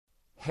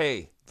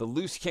Hey, the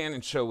Loose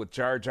Cannon Show with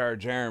Jar Jar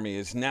Jeremy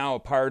is now a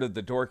part of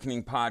the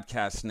Dorkening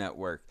Podcast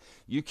Network.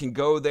 You can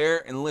go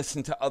there and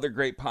listen to other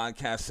great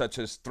podcasts such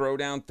as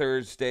Throwdown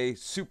Thursday,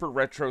 Super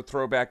Retro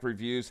Throwback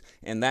Reviews,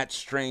 and That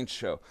Strange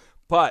Show.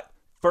 But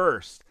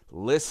first,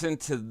 listen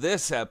to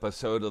this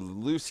episode of the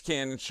Loose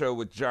Cannon Show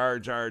with Jar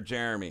Jar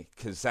Jeremy,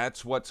 because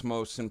that's what's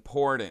most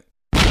important.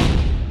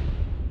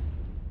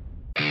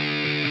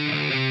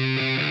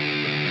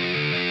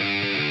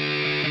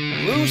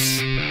 Loose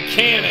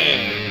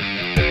Cannon.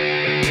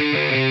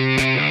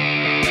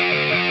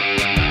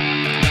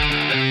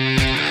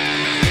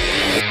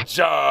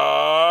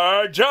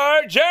 Jar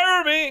Jar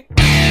Jeremy.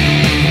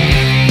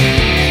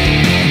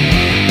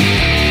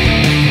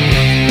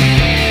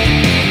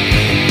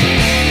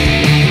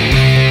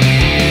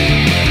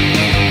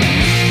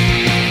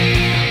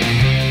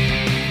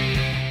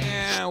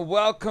 And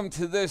welcome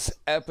to this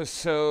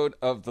episode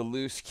of the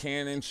Loose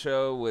Cannon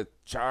Show with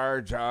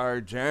Jar Jar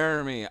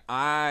Jeremy.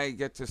 I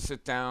get to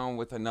sit down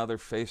with another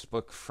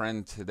Facebook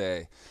friend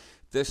today.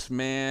 This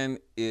man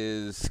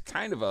is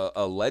kind of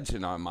a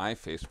legend on my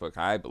Facebook,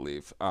 I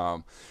believe.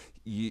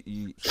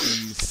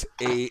 He's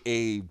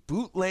a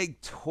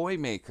bootleg toy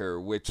maker,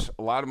 which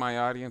a lot of my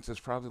audience is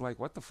probably like,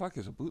 what the fuck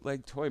is a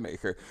bootleg toy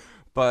maker?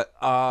 But,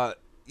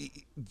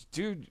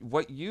 dude,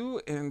 what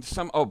you and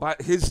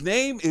but his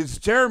name is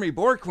Jeremy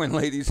Borquin,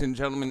 ladies and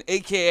gentlemen,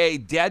 a.k.a.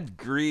 Dead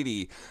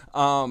Greedy.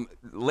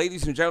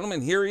 Ladies and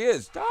gentlemen, here he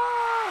is.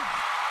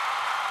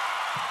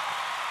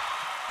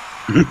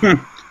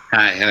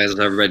 Hi, how's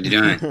everybody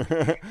doing?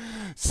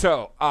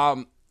 So,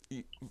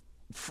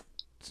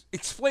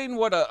 explain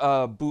what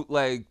a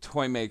bootleg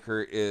toy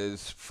maker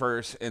is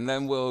first, and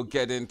then we'll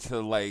get into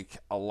like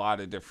a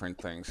lot of different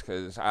things,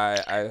 because I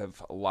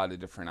have a lot of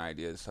different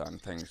ideas on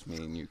things me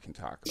and you can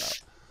talk about.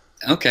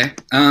 Okay.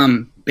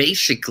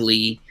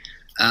 Basically,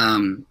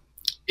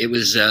 it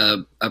was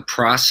a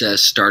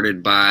process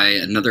started by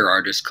another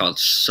artist called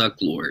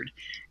Sucklord,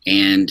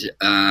 and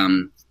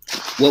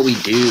what we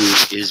do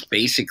is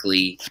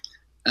basically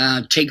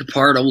take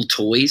apart old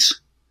toys,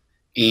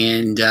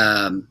 and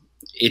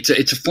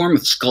it's a form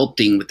of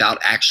sculpting without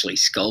actually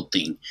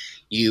sculpting.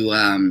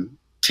 You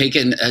take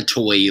a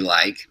toy you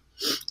like,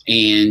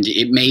 and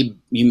you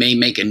may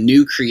make a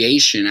new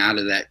creation out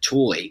of that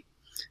toy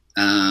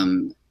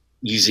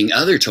using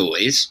other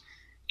toys,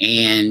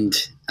 and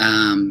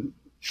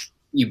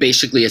you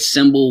basically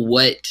assemble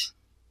what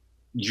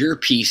your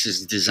piece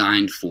is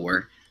designed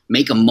for,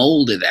 make a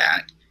mold of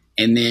that,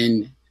 and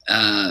then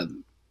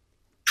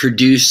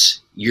produce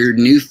your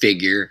new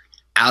figure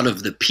out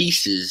of the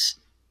pieces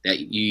that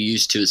you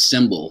use to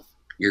assemble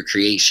your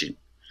creation.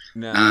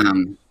 Now,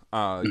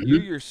 you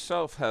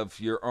yourself have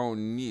your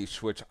own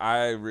niche, which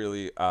I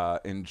really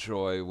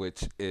enjoy,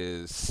 which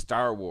is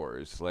Star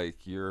Wars. Like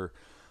a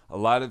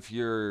lot of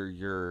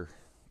your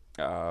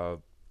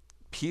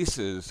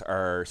pieces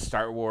are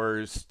Star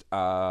Wars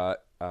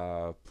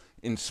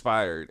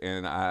inspired,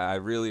 and I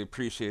really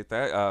appreciate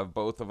that.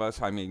 Both of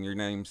us. I mean, your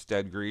name's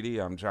Dead Greedy.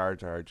 I'm Jar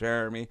Jar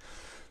Jeremy.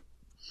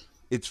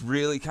 It's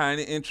really kind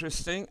of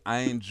interesting. I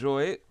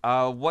enjoy it.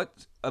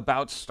 What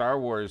about Star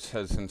Wars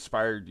has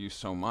inspired you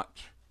so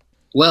much?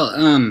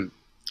 Well,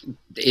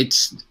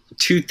 it's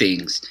two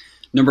things.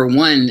 Number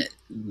one,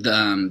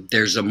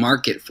 there's a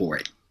market for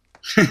it.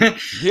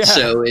 Yeah,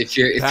 so if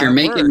you're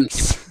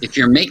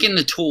making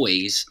the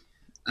toys,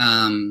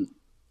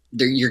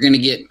 you're going to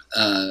get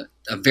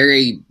a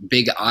very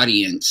big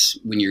audience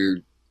when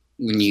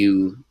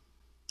you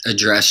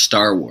address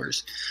Star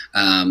Wars.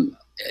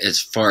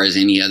 As far as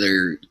any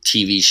other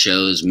TV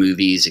shows,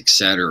 movies,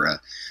 etc.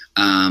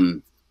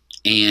 And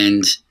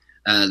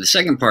the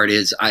second part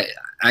is I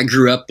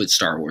grew up with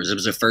Star Wars. It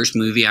was the first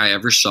movie I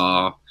ever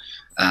saw.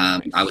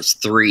 I was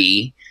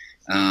 3.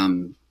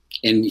 And,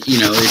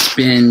 it's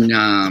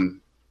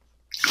been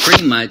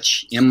pretty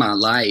much in my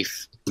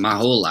life, my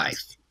whole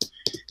life.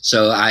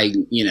 So I,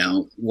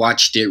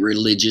 watched it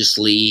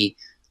religiously,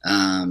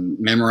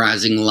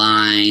 memorizing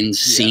lines,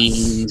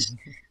 scenes,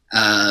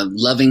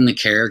 loving the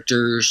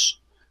characters.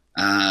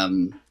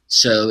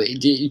 So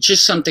it's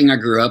just something I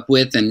grew up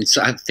with, and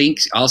I think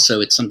also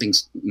it's something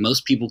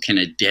most people can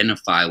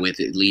identify with.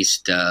 At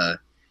least the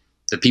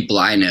people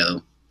I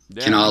know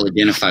can all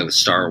identify with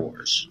Star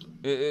Wars.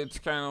 It's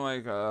kind of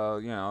like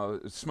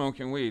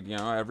smoking weed.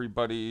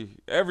 Everybody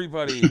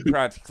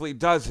practically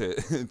does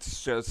it.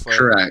 It's just like,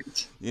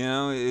 correct.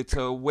 It's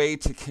a way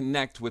to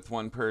connect with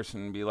one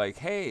person and be like,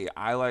 hey,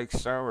 I like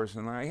Star Wars,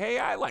 and they're like, hey,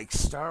 I like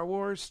Star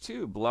Wars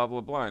too, blah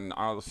blah blah, and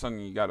all of a sudden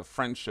you got a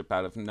friendship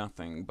out of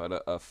nothing but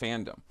a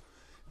fandom.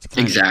 It's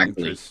kind of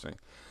interesting.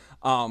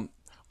 On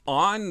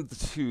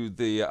to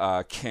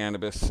the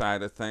cannabis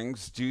side of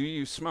things, do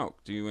you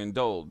smoke? Do you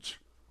indulge?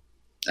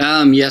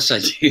 Yes, I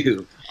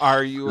do.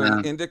 Are you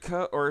an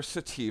indica or a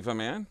sativa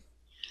man?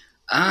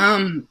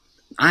 I'm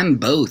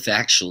both,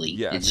 actually.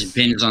 Yes. It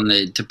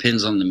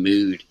depends on the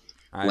mood.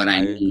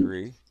 I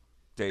agree.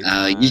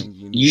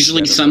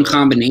 Usually some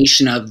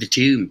combination of the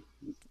two.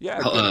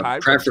 Yeah,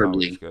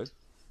 preferably. Good.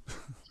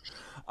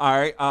 All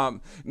right.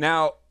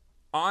 Now,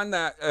 on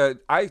that,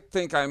 I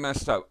think I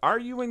messed up. Are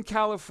you in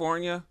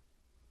California?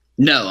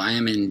 No, I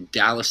am in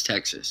Dallas,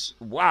 Texas.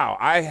 Wow,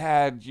 I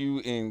had you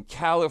in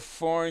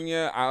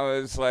California. I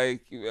was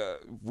like,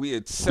 we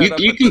had set You up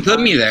you a can put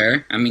me time.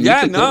 there. I mean, you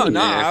Yeah, can put no, me no.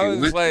 there if I you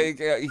was want. like,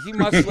 he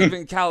must live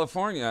in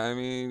California. I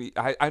mean,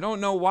 I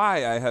don't know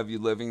why I have you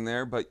living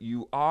there, but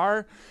you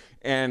are.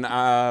 And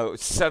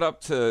set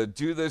up to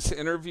do this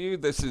interview.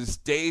 This is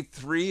day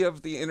 3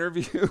 of the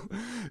interview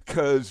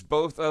because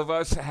both of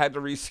us had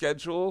to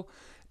reschedule.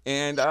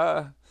 And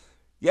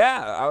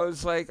yeah, I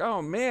was like,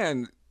 oh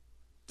man,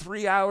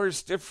 3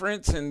 hours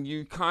difference. And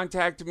you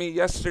contacted me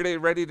yesterday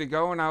ready to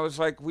go. And I was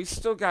like, we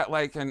still got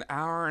like an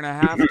hour and a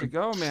half to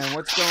go, man.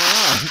 What's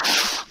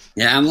going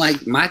Yeah, I'm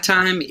like, my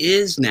time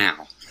is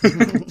now.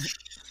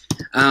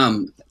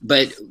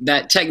 But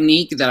that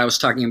technique that I was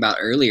talking about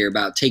earlier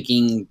about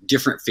taking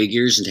different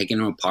figures and taking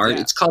them apart,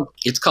 Yeah.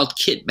 it's called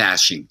kit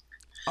bashing.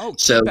 Oh,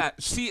 So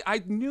See,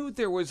 I knew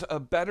there was a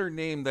better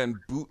name than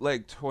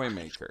bootleg toy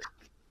maker.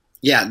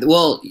 yeah,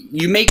 well,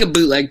 you make a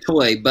bootleg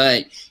toy,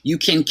 but you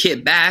can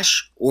kit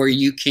bash or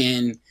you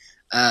can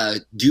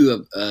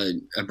do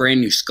a brand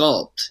new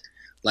sculpt.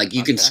 Like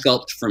you can Okay.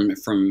 sculpt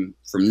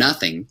from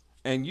nothing,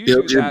 And you do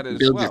build your that as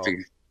build your well.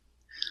 figure.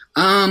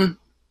 Um,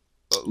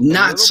 A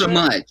Not little so bit?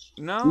 much.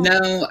 No?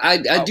 No, I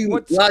do.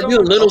 What's Well, I do a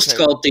going? little Okay.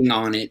 sculpting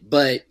on it,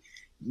 but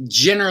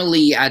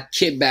generally I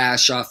kit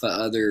bash off of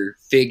other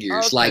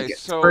figures. Okay, Like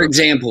for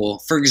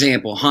example,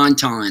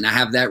 Hantan. I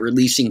have that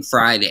releasing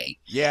Friday.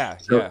 yeah,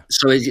 So yeah.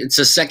 so it's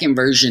a second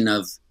version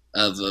of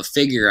a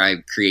figure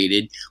I've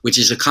created, which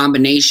is a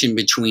combination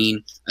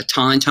between a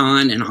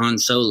Tauntaun and Han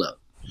Solo.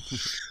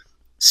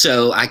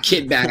 So I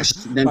kit bash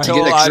them My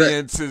whole together.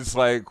 audience is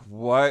like,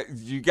 what?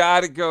 You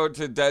got to go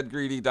to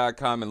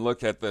deadgreedy.com and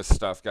look at this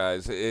stuff,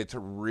 guys. It's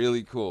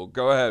really cool.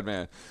 Go ahead,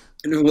 man.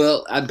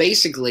 Well, I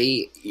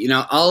basically,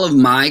 all of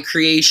my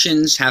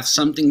creations have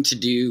something to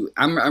do.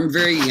 I'm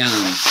very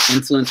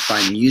influenced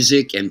by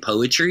music and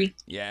poetry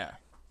Yeah.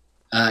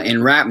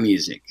 and rap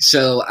music.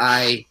 So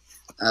a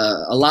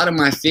lot of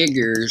my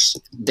figures,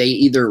 they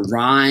either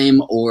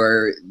rhyme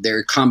or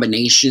they're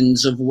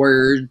combinations of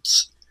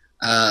words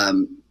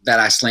that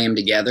I slam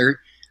together.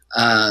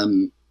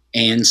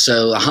 And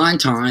so a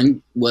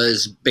Hantan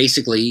was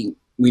basically,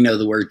 we know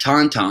the word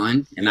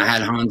Tauntaun, and I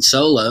had Han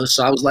Solo.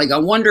 So I was like, I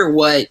wonder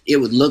what it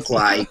would look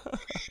like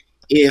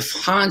if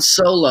Han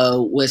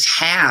Solo was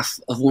half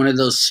of one of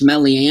those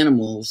smelly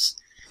animals,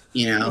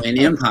 in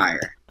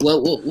Empire.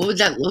 What would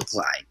that look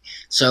like?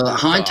 So If a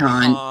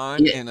Hantan,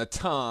 Han and a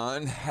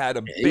Ton had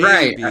a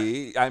right,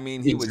 baby, I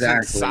mean, he was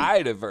exactly.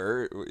 inside of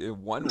her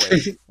in one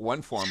way,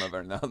 one form of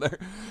another.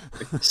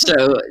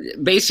 So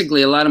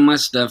basically, a lot of my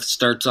stuff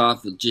starts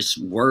off with just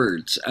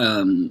words.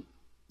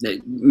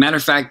 Matter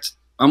of fact,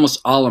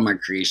 almost all of my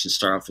creations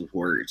start off with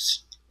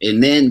words,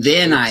 and then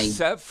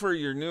Except for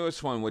your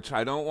newest one, which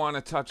I don't want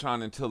to touch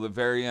on until the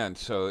very end.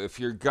 So if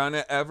you're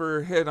gonna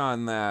ever hit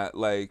on that,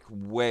 like,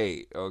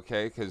 wait,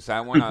 okay? Because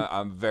that one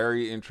I'm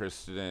very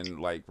interested in,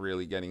 like,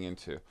 really getting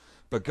into.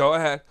 But go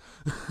ahead.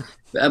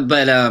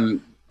 but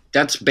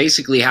that's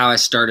basically how I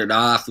started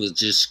off. Was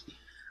just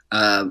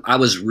I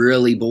was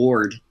really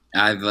bored.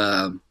 I've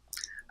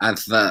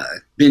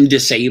been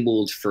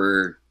disabled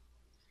for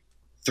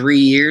 3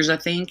 years, I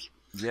think.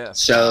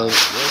 Yes. So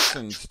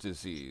Wilson's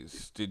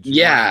disease. Did you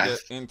yeah, want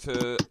to get into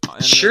any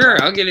of sure,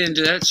 that? I'll get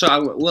into that. So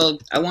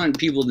I want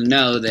people to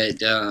know that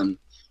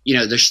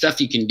there's stuff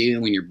you can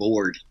do when you're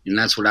bored, and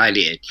that's what I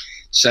did.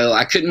 So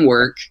I couldn't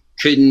work,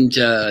 couldn't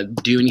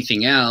do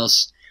anything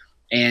else,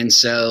 and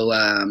so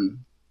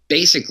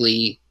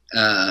basically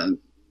I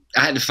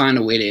had to find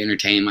a way to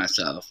entertain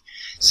myself.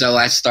 So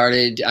I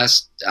started.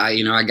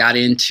 I got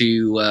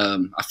into.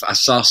 I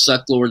saw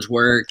Sucklord's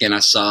work, and I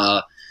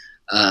saw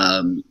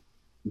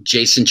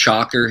Jason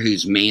Chalker,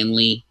 who's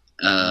Manly.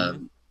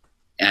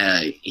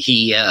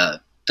 He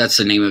that's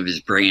the name of his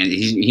brand.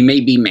 He may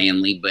be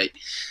Manly, but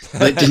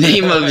the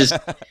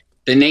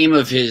name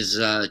of his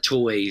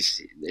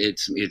toys,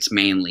 it's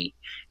Manly.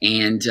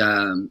 And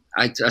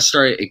I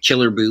started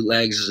Killer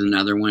Bootlegs is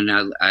another one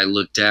I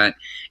looked at,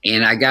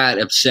 and I got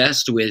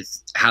obsessed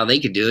with how they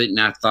could do it, and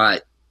I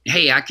thought,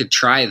 hey, I could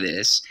try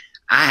this.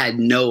 I had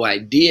no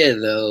idea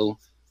though,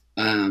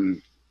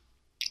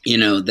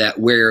 that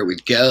where it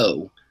would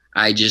go.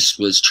 I just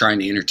was trying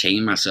to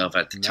entertain myself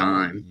at the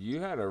time.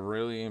 You had a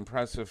really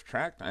impressive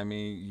track. I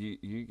mean,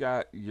 you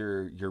got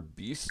your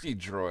Beastie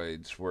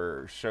droids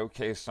were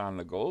showcased on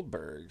the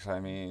Goldbergs. I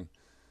mean,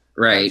 that's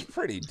Right.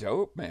 pretty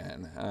dope,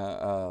 man.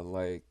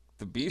 Like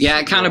the Yeah, Beastie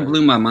it kind of droid.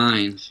 blew my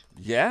mind.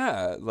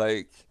 Yeah,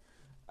 like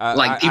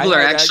Like I people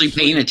are had actually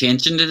paying actually.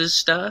 attention to this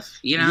stuff.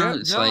 Yeah,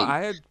 It's no, like, I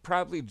had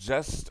probably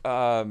just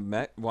not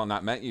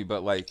met you,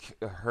 but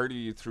like heard of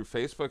you through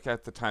Facebook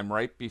at the time,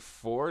 right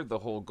before the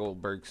whole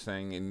Goldberg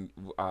thing, and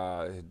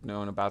had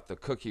known about the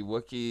Cookie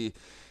Wookie,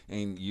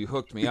 and you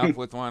hooked me up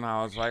with one.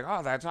 I was like,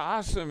 oh, that's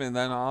awesome, and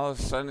then all of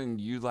a sudden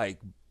you like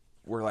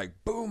were like,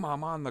 boom,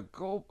 I'm on the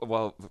gold.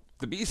 Well,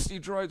 the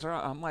Beastie Droids are.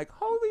 I'm like,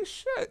 holy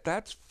shit,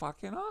 that's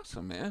fucking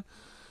awesome, man.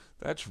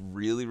 That's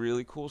really,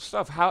 really cool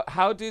stuff.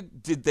 How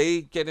did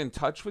they get in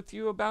touch with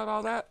you about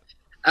all that?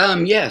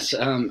 Yes.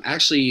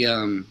 Actually,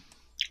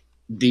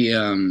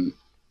 the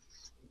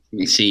let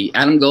me see,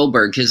 Adam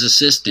Goldberg, his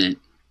assistant,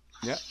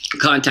 Yeah.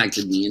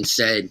 contacted me and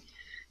said,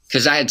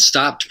 because I had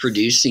stopped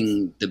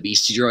producing the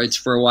Beastie Droids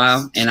for a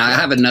while, and I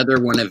have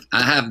another one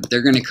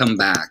they're going to come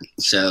back.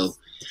 So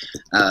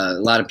a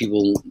lot of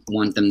people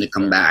want them to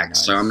come back.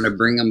 Nice. So I'm going to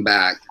bring them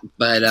back,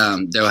 but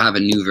they'll have a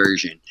new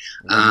version.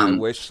 When my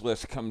wish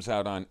list comes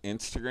out on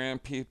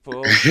Instagram,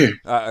 people,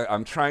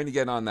 I'm trying to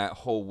get on that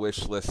whole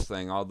wish list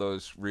thing. All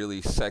those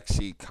really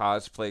sexy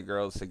cosplay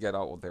girls that get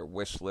out with their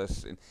wish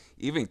lists, and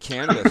even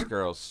Canvas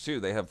girls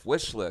too. They have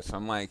wish lists.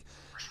 I'm like,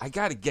 I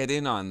got to get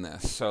in on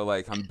this. So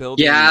like, I'm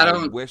building. Yeah,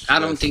 I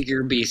don't think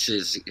your beast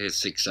is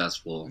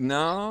successful.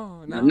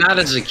 No, not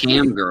as a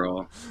cam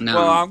girl. No.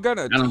 Well, I'm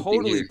gonna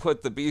totally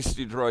put the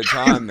Beastie Droids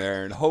on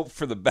there and hope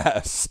for the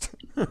best.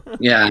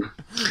 Yeah.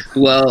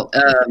 Well,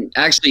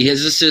 actually,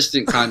 his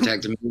assistant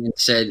contacted me and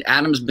said,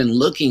 Adam's been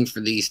looking for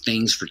these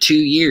things for 2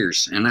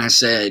 years. And I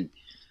said,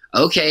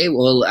 okay,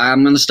 well,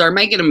 I'm going to start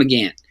making them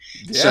again.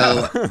 Yeah.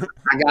 So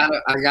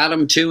I got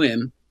them to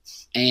him.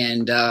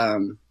 And,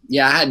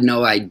 yeah, I had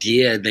no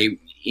idea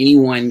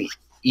anyone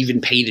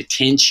even paid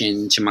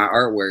attention to my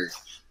artwork.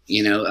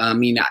 You know, I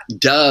mean,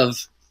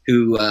 Dove,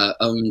 who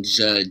owns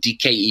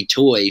DKE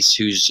Toys,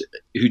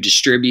 who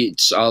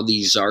distributes all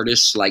these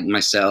artists like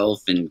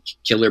myself and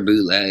Killer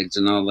Bootlegs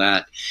and all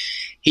that.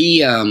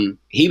 He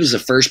was the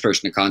first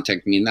person to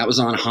contact me, and that was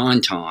on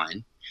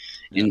Honton.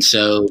 And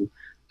so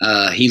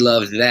he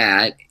loved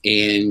that,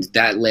 and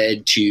that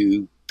led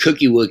to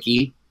Cookie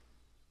Wookie,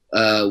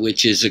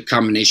 which is a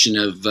combination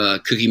of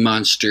Cookie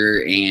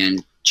Monster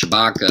and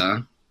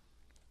Chewbacca.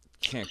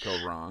 Can't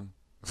go wrong.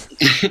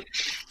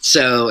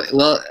 So,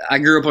 well, I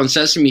grew up on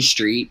Sesame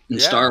Street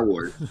and Star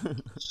Wars.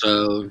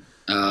 So,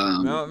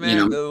 no, man,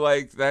 you know,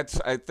 like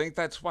I think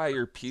that's why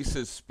your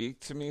pieces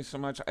speak to me so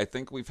much. I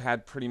think we've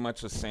had pretty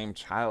much the same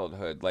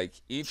childhood. Like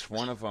each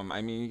one of them.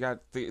 I mean, you got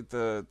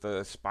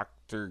the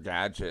Spoctor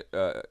Gadget,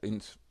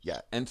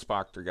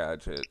 Spoctor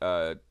Gadget,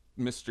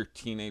 Mr.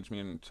 Teenage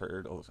Mutant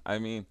Turtles. I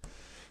mean,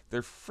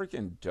 they're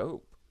freaking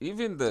dope.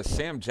 Even the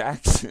Sam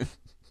Jackson,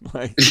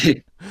 like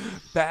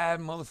bad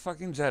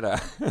motherfucking Jedi.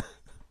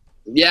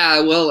 Yeah,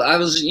 well,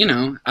 I'm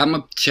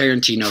a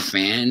Tarantino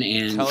fan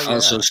and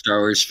also Star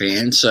Wars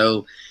fan.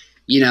 So,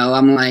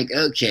 I'm like,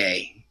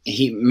 okay,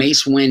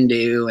 Mace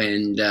Windu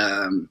and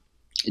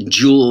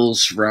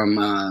Jules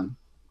from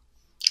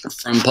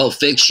Pulp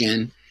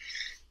Fiction,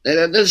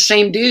 they're the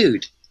same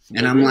dude.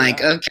 And I'm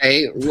like,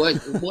 okay,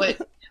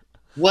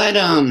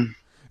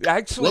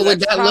 Actually, what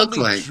would that look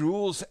like?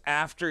 Jules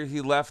after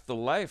he left the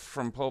life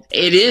from Pulp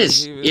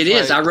Fiction. It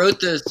is. I wrote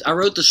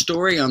the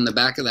story on the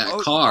back of that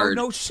card.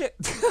 Oh no shit.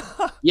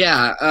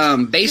 Yeah.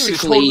 Basically, dude,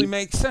 it totally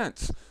makes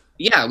sense.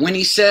 Yeah, when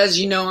he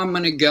says, I'm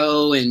gonna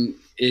go and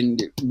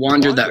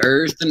wander the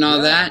earth and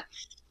all that.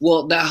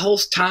 Well, that whole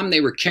time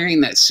they were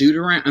carrying that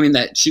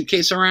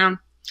suitcase around.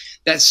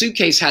 That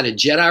suitcase had a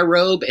Jedi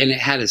robe and it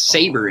had a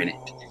saber in it.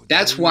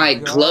 That's why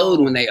it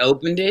glowed when they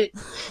opened it.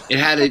 It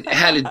had a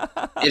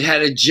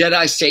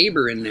Jedi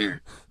saber in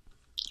there.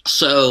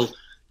 So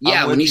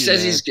yeah, when he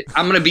says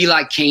I'm gonna be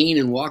like Cain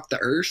and walk the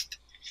earth,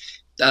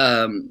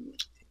 and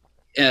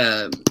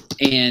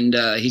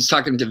he's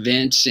talking to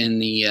Vince in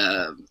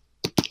the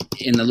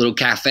little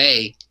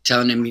cafe,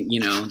 telling him,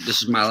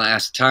 this is my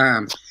last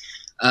time.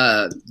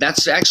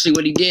 That's actually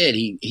what he did.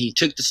 He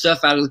took the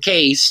stuff out of the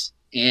case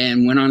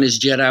and went on his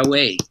Jedi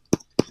way.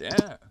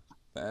 Yeah,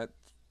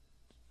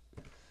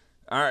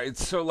 all right,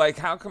 so like,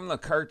 how come the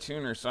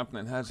cartoon or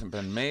something hasn't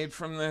been made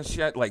from this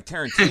yet? Like,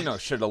 Tarantino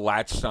should have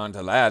latched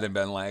onto that and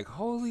been like,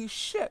 "Holy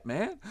shit,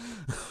 man!"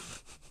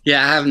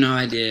 Yeah, I have no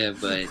idea,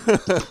 but.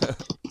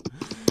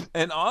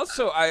 And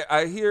also,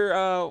 I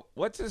hear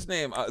what's his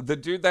name? The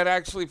dude that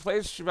actually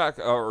plays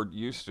Chewbacca, or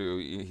used to.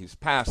 He's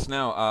passed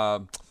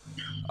now.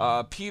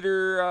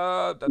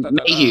 Peter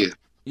Mayhew.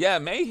 Yeah,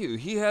 Mayhew.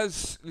 He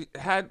has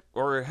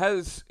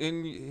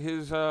in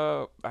his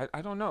I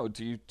don't know.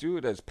 Do you do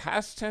it as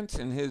past tense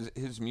in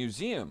his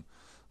museum?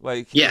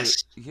 Like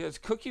yes, he has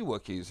Cookie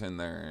Wookies in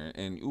there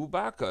and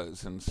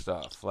Ubacas and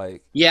stuff.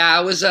 Like yeah,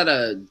 I was at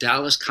a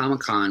Dallas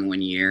Comic-Con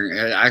one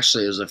year.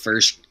 Actually, it was the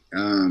first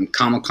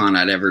Comic-Con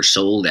I'd ever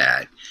sold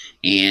at,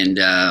 and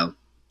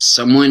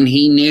someone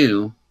he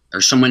knew, or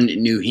someone that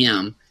knew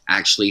him,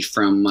 actually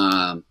from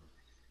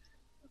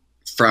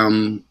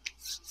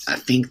I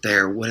think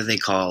what are they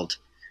called?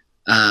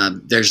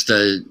 There's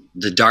the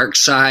dark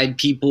side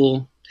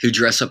people who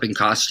dress up in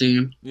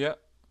costume. Yeah.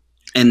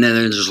 And then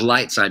there's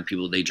light side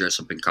people, they dress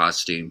up in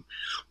costume.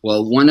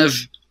 Well, one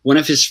of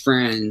his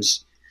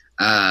friends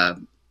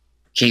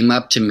came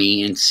up to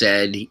me and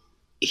said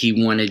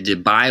he wanted to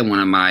buy one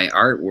of my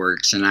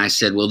artworks, and I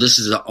said, well, this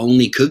is the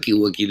only Cookie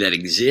Wookie that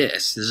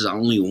exists. This is the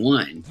only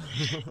one.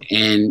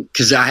 And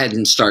because I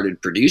hadn't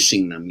started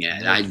producing them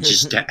yet. I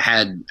just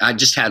had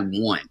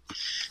one.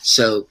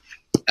 So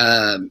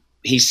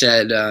he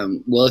said,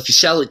 well, if you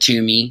sell it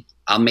to me,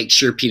 I'll make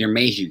sure Peter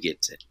Mayhew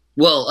gets it.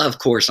 Well, of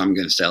course I'm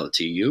going to sell it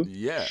to you.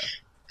 Yeah.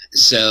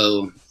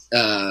 So,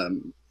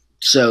 um,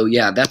 so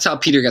yeah, that's how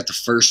Peter got the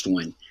first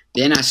one.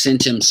 Then I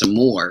sent him some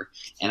more,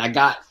 and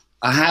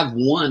I have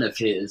one of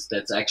his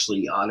that's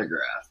actually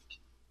autographed.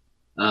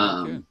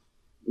 Okay.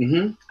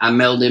 I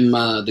mailed him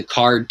the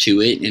card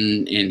to it,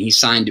 and he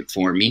signed it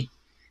for me,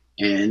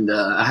 and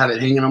I have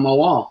it hanging on my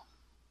wall.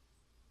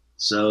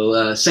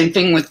 So same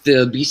thing with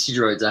the Beastie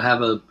Droids. I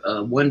have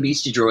a one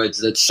Beastie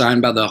Droids that's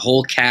signed by the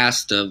whole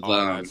cast of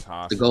That's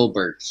the awesome.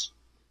 Goldbergs.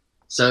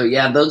 So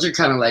yeah, those are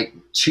kind of like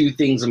two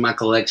things in my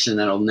collection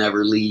that'll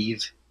never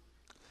leave.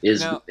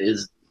 Is Now,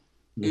 is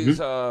is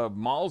mhm.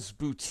 Mall's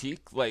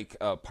Boutique like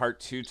part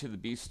two to the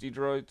Beastie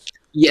Droids?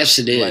 Yes,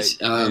 it Like,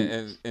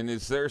 is. and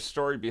is there a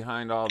story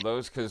behind all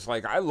those? Because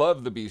like I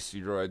love the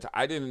Beastie Droids.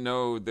 I didn't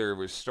know there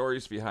was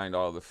stories behind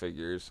all the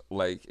figures.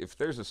 Like, if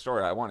there's a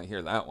story, I want to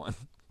hear that one.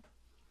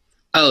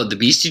 Oh, the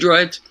Beastie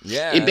Droids.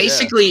 Yeah,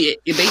 yeah.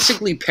 It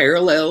basically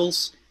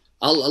parallels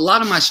a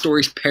lot of my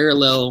stories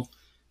parallel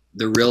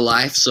the real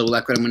life. So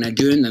like when I'm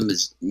doing them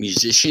as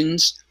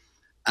musicians,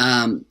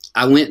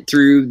 I went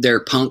through their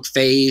punk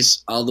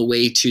phase all the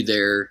way to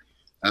their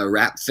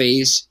rap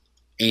phase,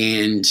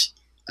 and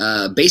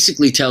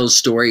basically tell a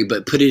story,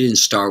 but put it in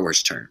Star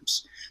Wars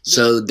terms.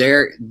 Yeah. So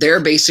they're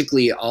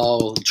basically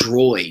all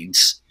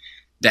droids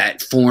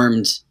that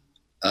formed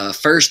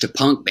first a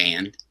punk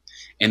band,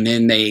 and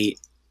then they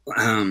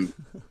um,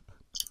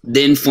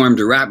 then formed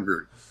a rap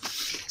group.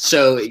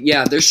 So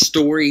yeah, there's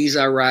stories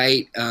I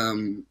write.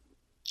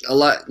 A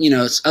lot,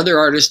 other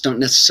artists don't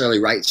necessarily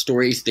write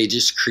stories; they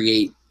just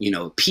create,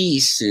 a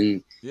piece,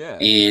 and Yeah.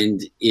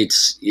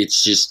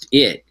 it's just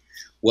it.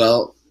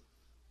 Well,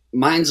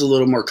 mine's a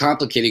little more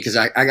complicated because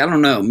I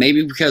don't know,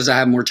 maybe because I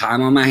have more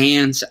time on my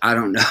hands. I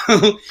don't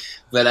know,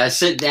 but I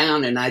sit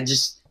down and I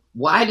just,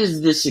 why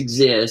does this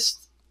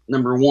exist?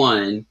 Number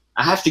one,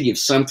 I have to give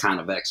some kind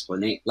of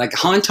explanation. Like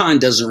Haunton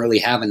doesn't really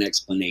have an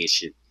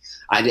explanation.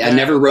 I Yeah,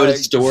 never wrote a like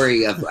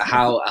story of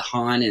how a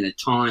Han and a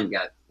Ton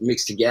got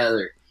mixed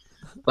together.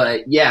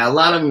 But yeah, a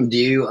lot of them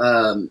do.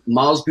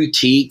 Mall's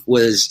Boutique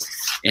was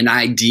an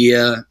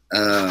idea.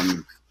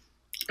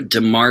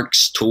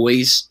 DeMark's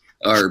Toys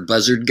or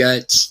Buzzard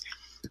Guts,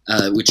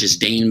 which is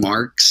Dane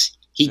Marks.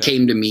 He yeah.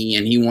 came to me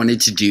and he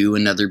wanted to do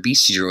another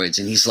Beastie Droids,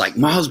 and he's like,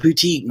 Mall's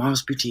Boutique,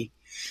 Mall's Boutique.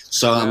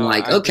 So I'm Now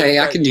like, I dig okay,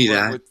 I that can you do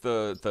went that. with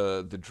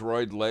the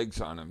droid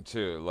legs on him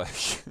too.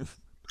 Like,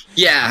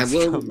 Yeah, let's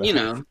well, come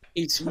back.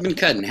 he's been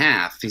cut in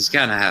half. He's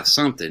got to have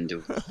something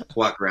to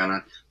walk around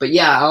on. But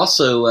yeah, I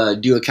also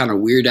do a kind of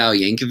Weird Al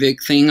Yankovic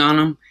thing on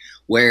them,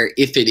 where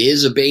if it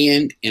is a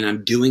band and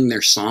I'm doing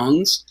their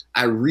songs,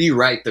 I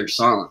rewrite their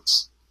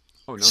songs.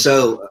 Oh, no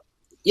shit. So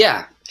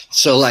yeah,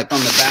 so like on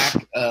the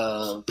back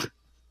of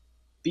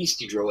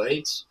Beastie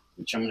Droids,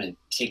 which I'm going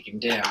to take him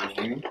down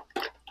here,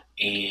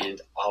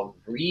 and I'll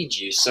read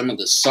you some of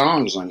the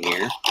songs on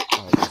here.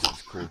 Oh, this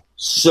is cool.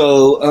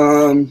 So,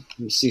 let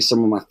me see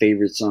some of my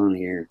favorites on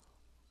here.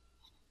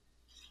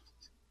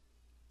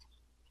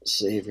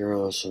 Savior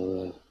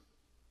also.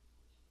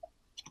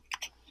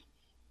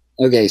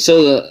 Okay,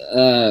 so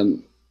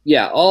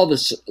yeah, all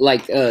this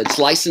like it's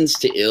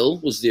Licensed to Ill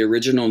was the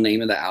original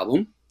name of the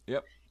album,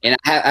 Yep. and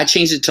I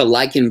changed it to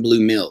Like in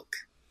Blue Milk.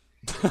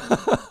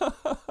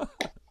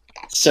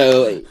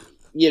 So,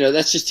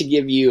 that's just to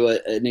give you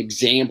an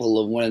example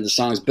of one of the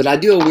songs. But I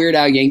do a Weird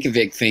Al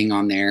Yankovic thing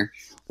on there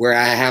where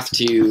I have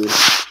to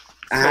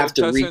So it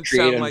doesn't recreate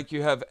sound them. like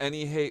you have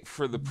any hate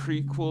for the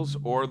prequels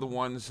or the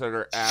ones that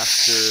are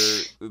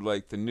after,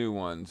 like the new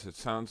ones. It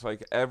sounds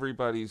like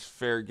everybody's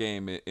fair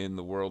game in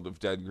the world of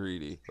Dead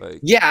Greedy.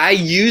 Like, Yeah, I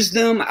use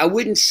them. I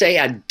wouldn't say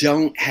I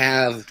don't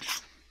have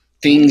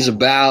things ooh,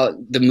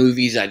 about the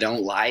movies I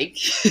don't like.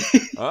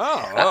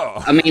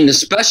 oh, I mean, the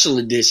special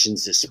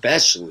editions,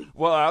 especially.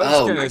 Well, I was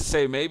Oh gonna my!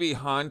 say maybe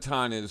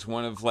Haunton is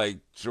one of like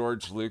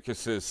George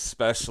Lucas's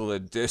special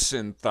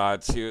edition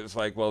thoughts. He was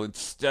like, well,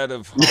 instead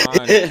of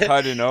Han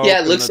cutting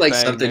Yeah, it open looks the like thing,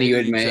 something he maybe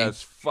would he make.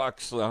 just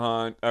fucks the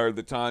Han or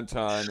the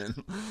Tauntaun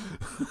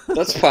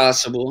That's and.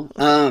 possible.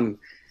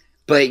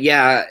 But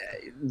yeah,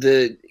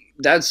 the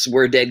that's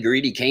where Dead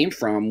Greedy came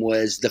from,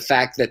 was the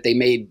fact that they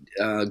made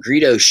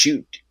Greedo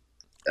shoot.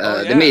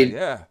 Oh They yeah, made,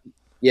 yeah,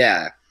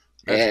 yeah,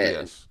 that's uh,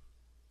 BS.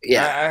 I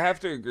yeah. have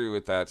to agree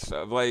with that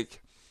stuff.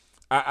 Like,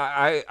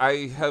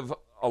 I have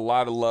a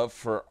lot of love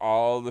for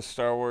all the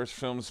Star Wars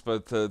films,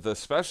 but the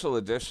special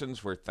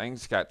editions where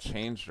things got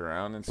changed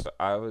around and stuff,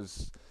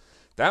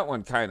 that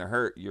one kind of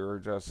hurt. You were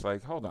just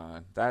like, hold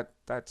on,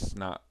 that's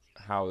not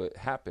how it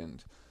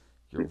happened.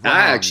 You're I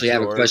wrong, actually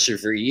have a George. question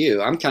for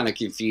you. I'm kind of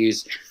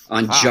confused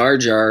on Ah, Jar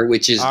Jar,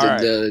 which is all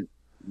right.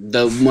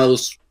 the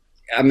most.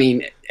 I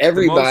mean,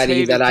 The most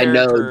everybody that hated I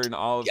know. character in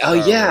all of Oh Star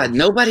yeah, Wars.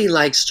 nobody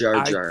likes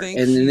Jar I Jar, think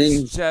and he's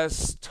then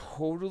just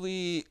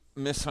totally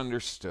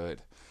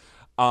misunderstood.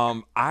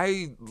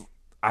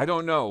 I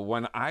don't know.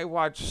 When I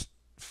watched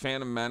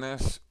Phantom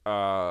Menace,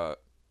 I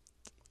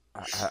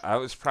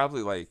was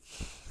probably like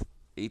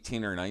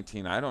 18 or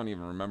 19. I don't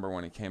even remember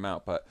when it came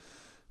out, but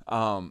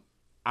um,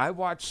 I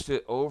watched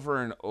it over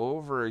and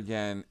over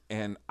again,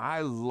 and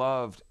I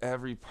loved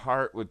every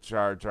part with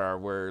Jar Jar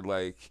where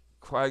like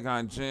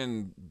Qui-Gon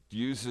Jinn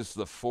uses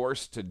the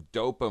Force to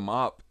dope him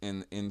up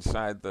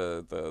inside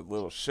the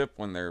little ship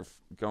when they're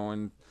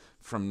going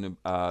from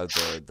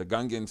the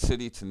Gungan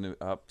city to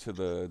up to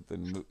the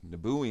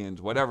Nabooians,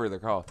 whatever they're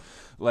called.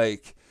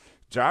 Like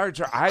Jar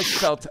Jar, I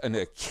felt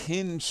a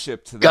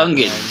kinship to that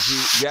Gungans.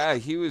 man.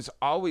 He was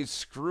always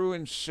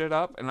screwing shit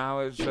up, and I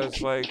was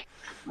just like,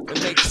 it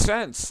makes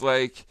sense.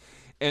 Like,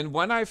 and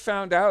when I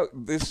found out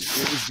this,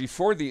 it was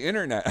before the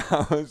internet.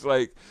 I was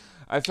like,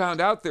 I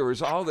found out there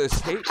was all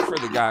this hate for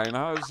the guy, and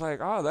I was like,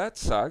 oh, that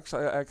sucks.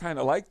 I kind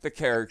of like the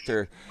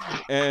character,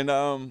 and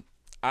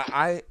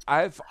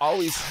I've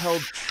always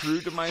held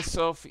true to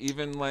myself,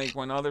 even like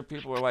when other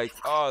people were like,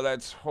 oh,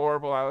 that's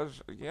horrible. I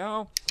was,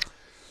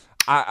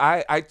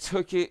 I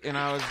took it and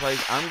I was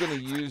like, I'm gonna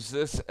use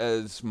this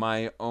as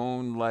my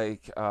own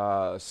like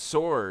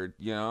sword,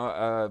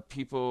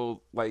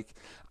 people like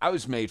I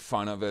was made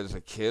fun of as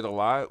a kid a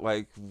lot.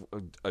 Like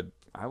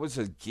I was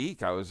a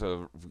geek. I was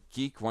a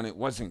geek when it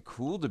wasn't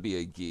cool to be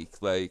a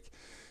geek. Like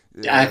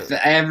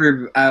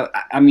uh,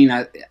 I mean,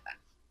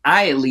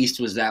 I at least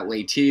was that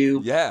way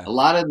too. yeah, A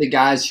lot of the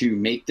guys who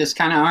make this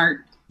kind of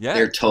art, yeah,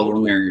 they're total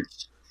totally.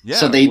 nerds.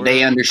 So Yeah, they we're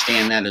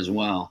understand that as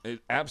well.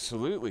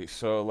 absolutely.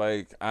 So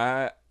like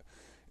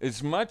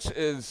as much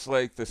as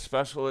like the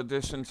special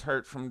editions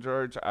hurt from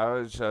George, I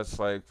was just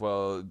like,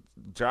 well,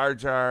 Jar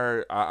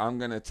Jar, I'm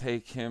gonna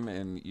take him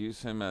and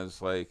use him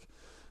as like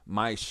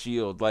my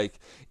shield. Like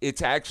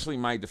it's actually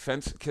my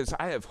defense because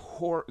I have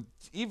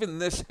even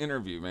this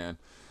interview, man.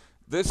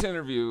 This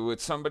interview with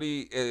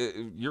somebody,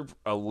 you're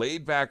a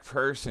laid back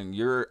person.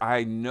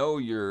 I know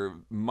you're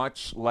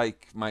much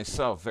like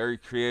myself, very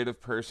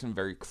creative person,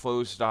 very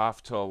closed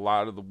off to a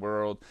lot of the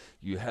world.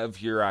 You have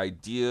your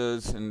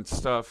ideas and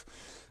stuff,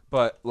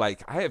 but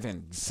like I have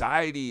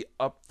anxiety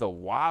up the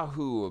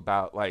wahoo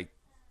about like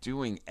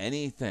doing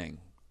anything.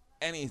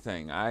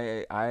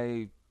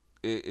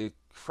 It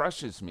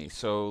crushes me.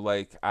 So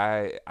like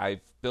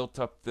I've built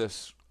up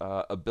this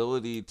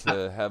ability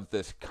to have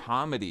this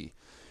comedy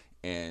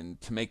and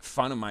to make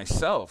fun of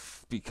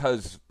myself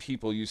because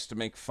people used to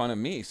make fun of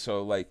me.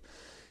 So like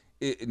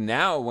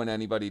now when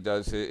anybody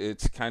does it,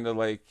 it's kind of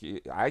like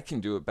I can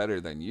do it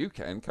better than you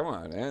can. Come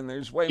on, man.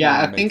 There's way more Yeah,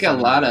 to I make think a fun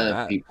of me lot than of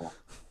that. people,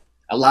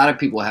 a lot of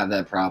people have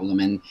that problem,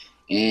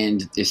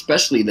 and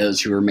especially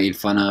those who are made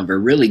fun of are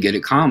really good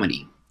at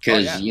comedy Oh because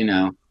yeah, you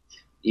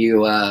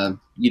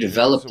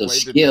it gives develop a those way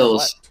to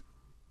skills. deflect.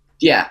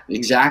 Yeah,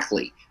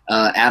 exactly.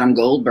 Adam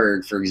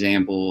Goldberg, for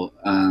example,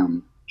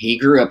 he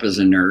grew up as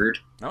a nerd.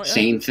 Oh yeah.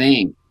 Same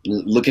thing.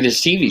 Look at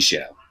his TV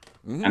show.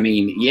 I Hmm.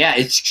 mean, yeah,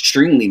 it's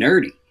extremely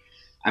nerdy.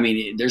 I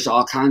mean, there's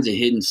all kinds of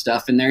hidden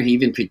stuff in there. He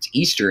even puts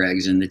Easter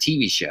eggs in the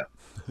TV show.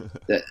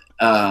 That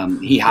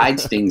he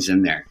hides things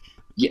in there.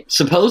 Yeah,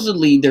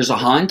 supposedly, there's a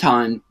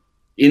haunton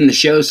in the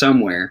show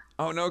somewhere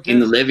Oh no in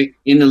the kidding. living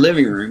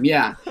room.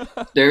 Yeah,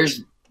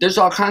 there's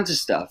all kinds of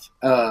stuff.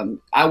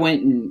 I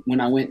went and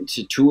when I went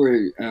to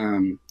tour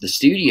the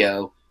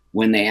studio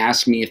when they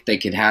asked me if they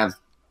could have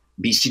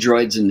Beastie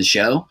Droids in the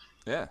show.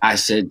 Yeah, I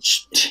said,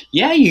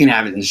 "Yeah, you can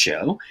have it in the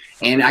show."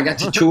 for And I real. got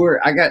to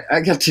tour. I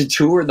got to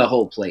tour the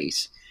whole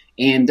place.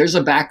 And there's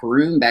a back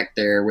room back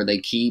there where they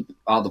keep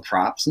all the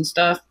props and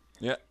stuff.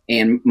 Yeah,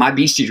 And my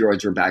Beastie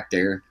Droids were back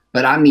there.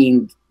 But I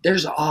mean,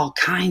 there's all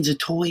kinds of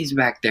toys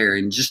back there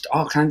and just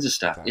all kinds of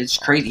stuff. that's It's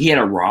crazy. He awesome. had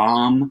a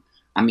ROM.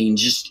 I mean,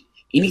 just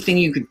anything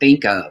you could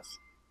think of,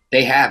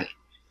 they have it.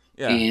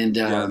 Yeah, And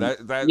yeah.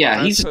 yeah, That's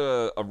he's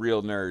a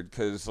real nerd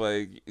because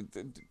like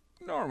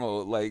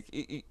normal like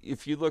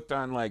if you looked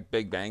on like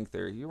Big Bang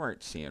Theory, you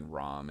weren't seeing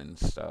ROM and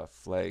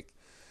stuff. Like,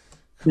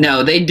 come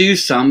no, on. they do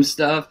some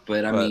stuff,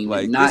 but I But mean,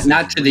 like this is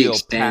not to the real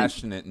extent.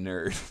 passionate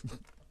nerd.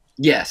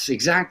 Yes,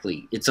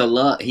 exactly. It's a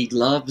love. He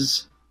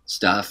loves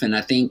stuff, and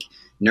I think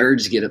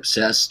nerds get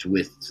obsessed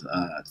with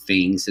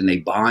things and they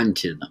bond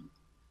to them.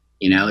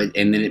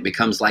 And then it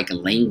becomes like a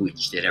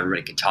language that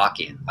everybody can talk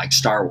in, like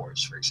Star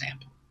Wars, for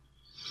example,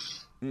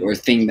 or Mm. a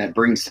thing that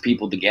brings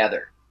people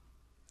together.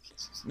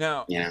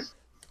 Now, You know,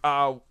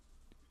 uh,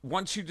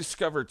 once you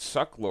discovered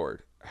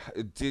Sucklord,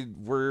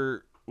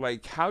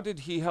 how did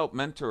he help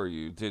mentor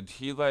you? Did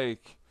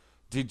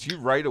you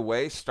right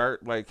away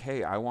start like,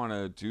 hey, I want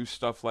to do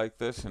stuff like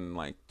this and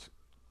like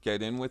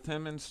get in with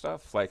him and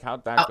stuff? Like,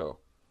 how'd that I, go?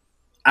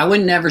 I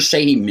would never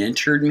say he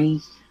mentored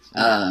me.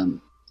 Mm.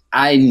 Um,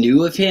 I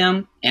knew of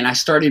him, and I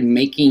started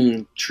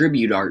making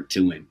tribute art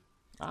to him.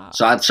 Ah.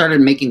 So I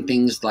started making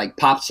things like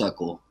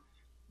Popsicle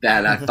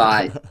that I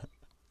thought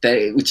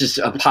which is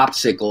a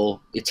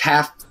popsicle. It's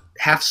half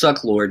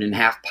Sucklord and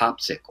half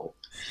popsicle.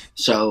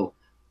 So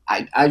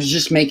I was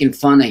just making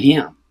fun of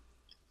him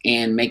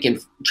and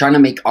trying to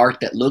make art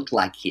that looked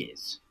like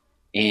his,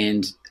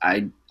 and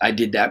I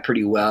did that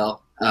pretty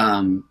well.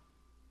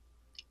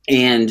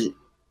 And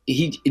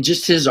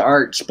his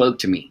art spoke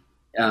to me.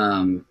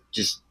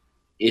 Just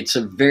it's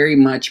a very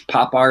much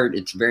pop art.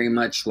 It's very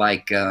much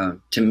like to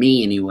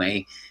me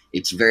anyway.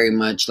 It's very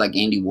much like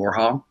Andy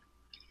Warhol.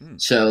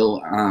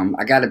 So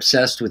I got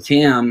obsessed with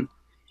him,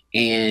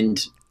 and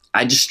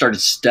I just started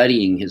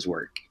studying his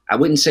work. I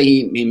wouldn't say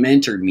he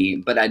mentored me,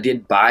 but I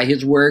did buy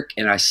his work,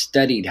 and I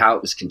studied how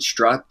it was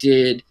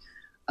constructed,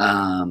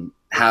 how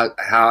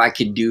I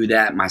could do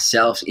that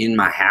myself in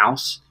my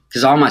house,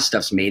 because all my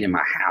stuff's made in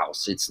my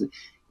house. It's,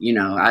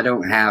 I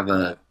don't have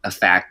a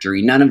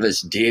factory. None of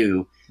us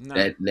do. No.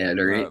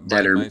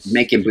 that are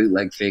making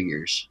bootleg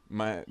figures.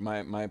 My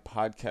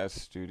podcast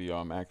studio,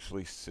 I'm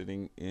actually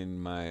sitting in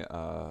my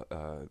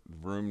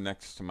room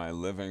next to my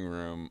living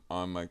room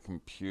on my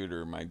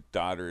computer. My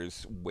daughter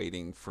is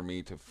waiting for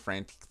me to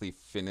frantically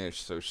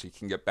finish so she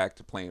can get back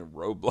to playing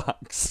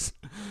Roblox.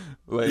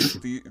 Like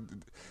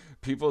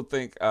people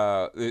think,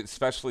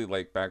 especially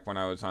like back when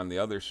I was on the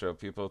other show,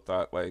 people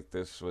thought like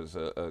this was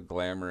a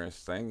glamorous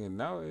thing, and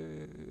no,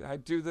 I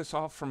do this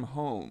all from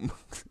home.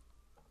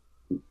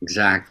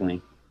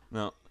 Exactly.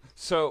 No.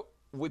 So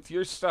with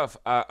your stuff,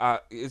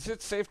 is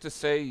it safe to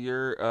say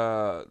you're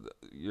a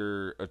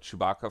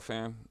Chewbacca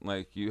fan?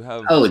 Like you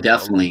have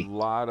definitely a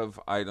lot of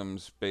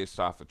items based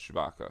off of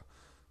Chewbacca.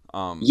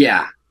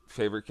 Yeah.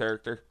 Favorite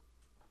character?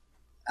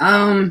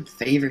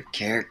 Favorite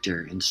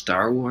character in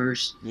Star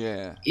Wars?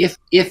 Yeah. If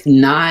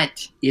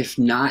not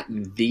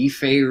the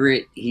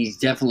favorite, he's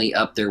definitely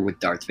up there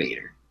with Darth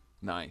Vader.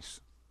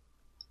 Nice.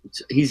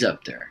 He's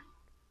up there.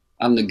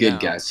 I'm the good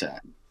guy side.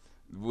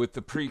 With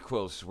the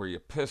prequels, were you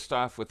pissed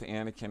off with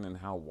Anakin and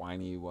how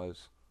whiny he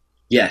was?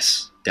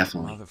 Yes,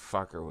 definitely.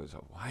 Motherfucker was a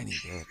whiny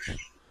bitch.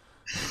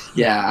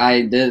 Yeah,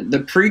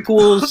 the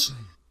prequels,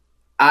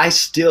 I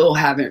still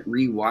haven't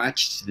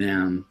rewatched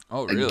them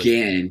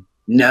again.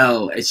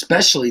 No,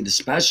 especially the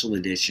special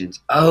editions.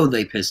 Oh,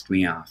 they pissed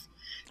me off.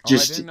 I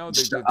didn't know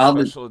they did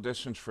special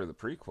editions for the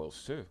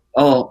prequels too.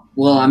 Oh,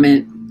 well, I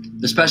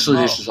meant the special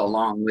editions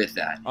along with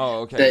that.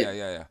 Oh, okay,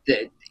 yeah.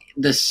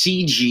 The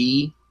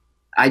CG,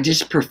 I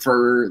just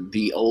prefer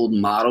the old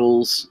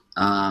models,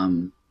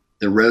 the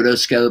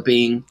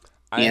rotoscoping,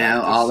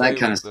 all that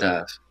kind of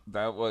stuff.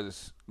 That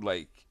was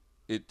like,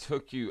 it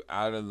took you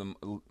out of the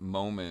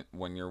moment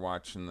when you're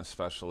watching the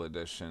special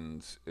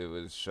editions. It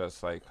was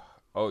just like,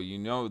 oh,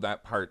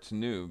 that part's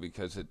new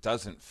because it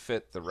doesn't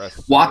fit the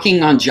rest.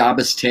 Walking on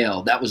Jabba's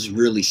tail, that was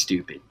really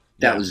stupid.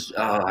 That was,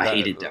 I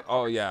hated that.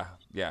 Oh, yeah.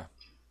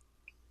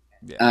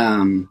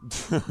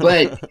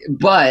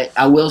 But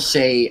I will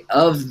say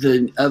of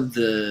the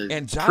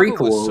and Jabba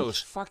prequels, was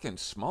so fucking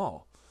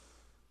small.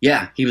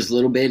 Yeah, he was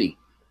little bitty.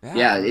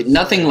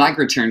 Nothing like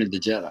Return of the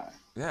Jedi.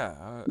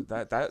 Yeah,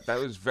 that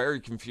was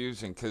very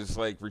confusing because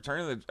like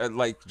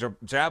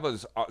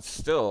Jabba's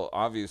still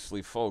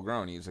obviously full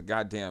grown. He's a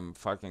goddamn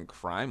fucking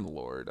crime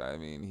lord. I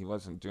mean, he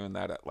wasn't doing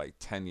that at like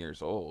 10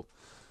 years old.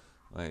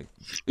 Like,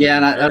 yeah,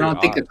 and I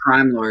don't think a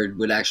crime lord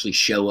would actually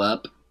show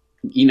up.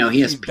 He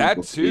has people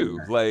that too.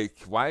 Like,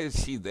 why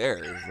is he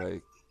there?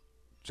 Like,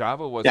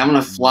 Jabba was. I'm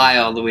gonna fly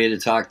all the way to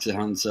talk to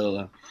Han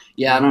Solo.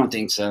 Yeah, I don't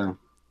think so.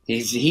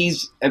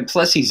 He's and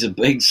plus he's a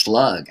big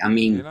slug. I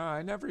mean,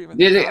 I never even.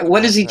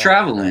 What is he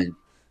traveling?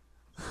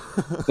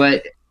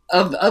 But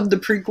of the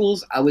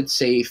prequels, I would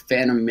say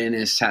Phantom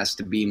Menace has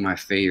to be my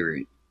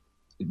favorite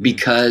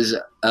because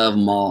of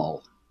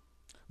Maul.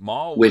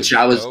 Maul, which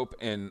I was dope,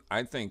 and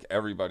I think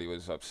everybody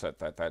was upset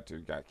that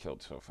dude got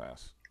killed so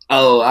fast.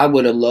 Oh, I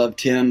would have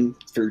loved him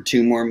for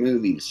 2 more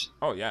movies.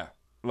 Oh, yeah.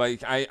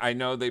 Like, I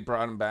know they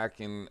brought him back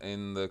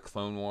in the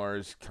Clone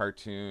Wars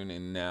cartoon,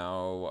 and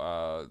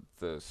now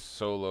the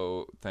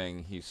Solo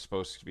thing, he's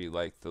supposed to be,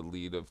 like, the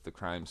lead of the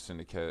crime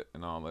syndicate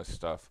and all this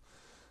stuff.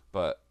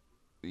 But,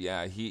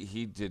 yeah,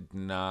 he did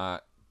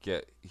not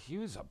get... He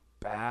was a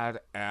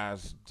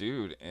badass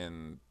dude,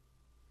 and...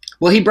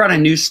 Well, he brought a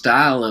new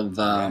style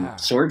of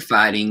sword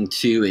fighting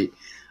to it.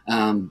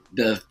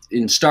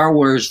 In Star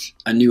Wars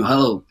A New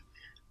Hope,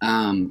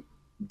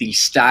 the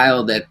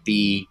style that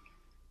the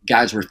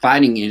guys were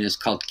fighting in is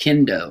called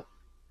Kendo,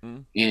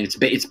 and it's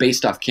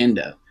based off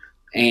Kendo,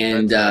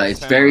 and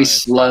it's very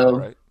slow.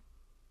 Right?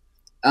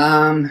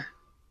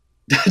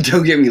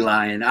 Don't get me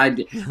lying.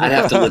 I'd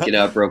have to look it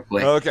up real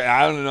quick. Okay,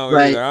 I don't know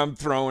either. I'm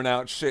throwing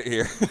out shit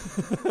here.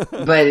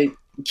 But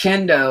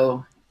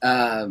Kendo,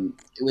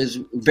 it was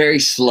very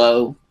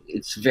slow.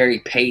 It's very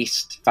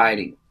paced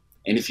fighting.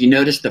 And if you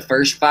notice the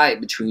first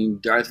fight between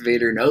Darth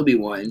Vader and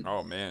Obi-Wan,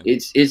 oh man,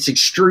 it's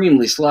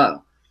extremely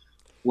slow.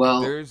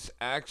 Well, there's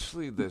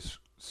actually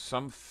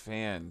some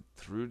fan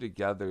threw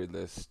together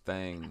this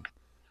thing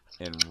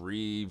and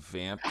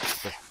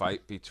revamped the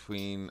fight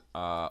between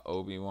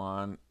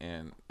Obi-Wan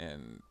and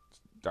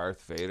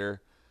Darth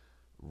Vader.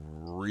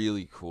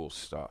 Really cool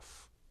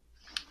stuff.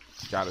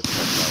 Gotta check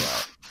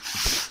that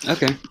out.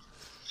 Okay.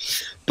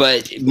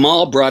 But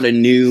Maul brought a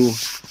new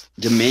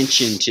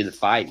dimension to the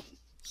fight.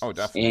 Oh,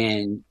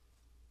 definitely.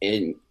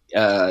 And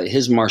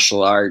his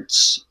martial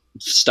arts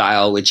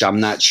style, which I'm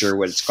not sure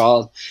what it's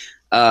called.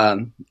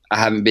 I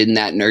haven't been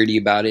that nerdy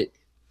about it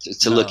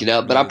to look it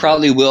up, but I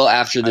probably will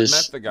after this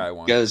met the guy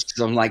once. Goes,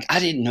 because I'm like, I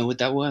didn't know what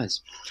that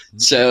was.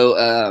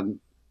 So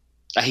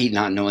I hate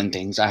not knowing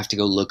things. I have to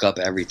go look up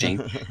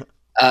everything.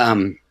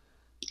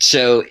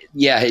 So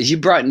yeah, you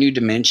brought new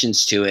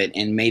dimensions to it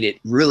and made it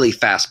really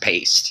fast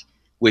paced,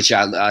 which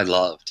I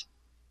loved.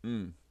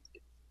 Mm.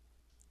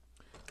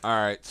 All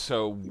right,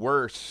 so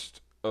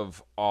worst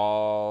of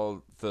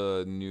all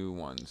the new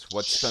ones.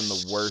 What's been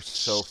the worst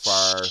so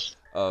far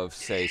of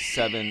say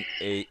 7,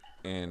 8,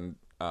 and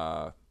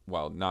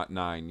well, not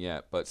 9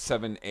 yet, but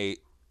 7, 8,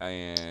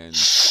 and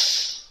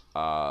the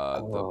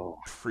Oh.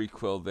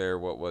 prequel there.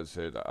 What was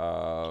it?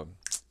 What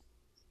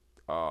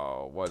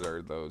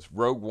are those?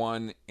 Rogue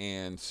One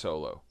and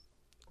Solo.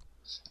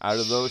 Out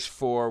of those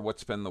four,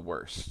 what's been the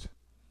worst?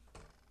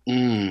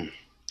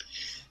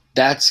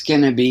 That's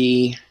gonna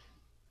be.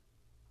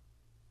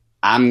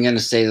 I'm gonna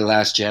say The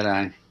Last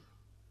Jedi.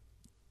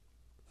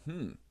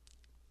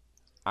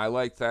 I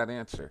like that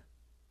answer.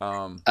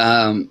 I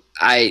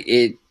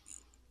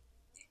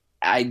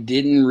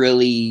didn't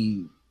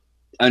really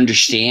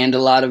understand a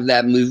lot of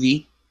that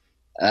movie.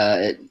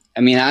 I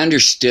mean, I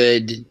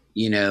understood,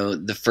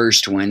 the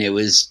first one. It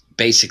was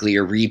basically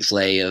a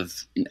replay of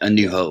A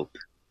New Hope,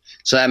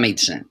 so that made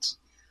sense.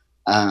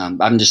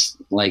 I'm just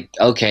like,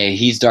 okay,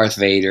 he's Darth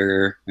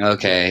Vader.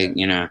 Okay,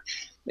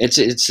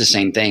 it's the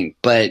same thing.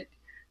 But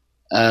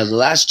The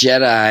Last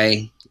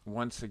Jedi.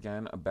 Once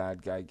again, a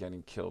bad guy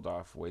getting killed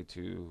off way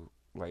too.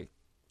 Like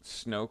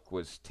Snoke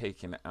was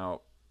taken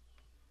out.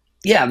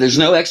 Yeah, there's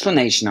no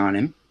explanation on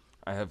him.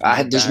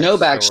 There's no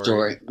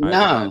backstory. I've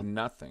No, had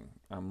nothing.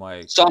 I'm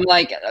like,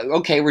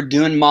 okay, we're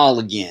doing Maul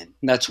again.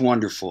 That's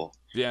wonderful.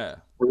 yeah.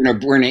 We're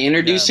gonna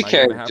introduce the am I gonna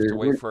character. have to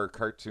wait for a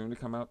cartoon to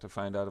come out to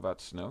find out about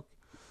Snoke?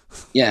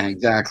 Yeah,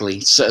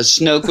 exactly. So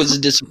Snoke was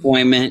a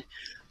disappointment.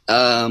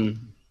 I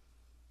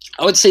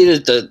would say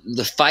that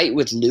the fight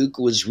with Luke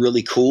was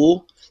really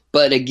cool,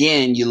 but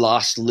again, you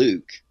lost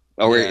Luke,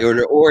 or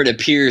it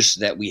appears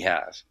that we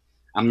have.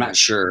 I'm not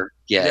sure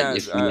yet. Yeah,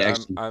 If we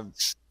actually...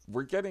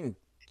 we're getting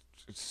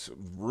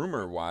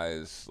rumor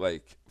wise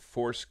like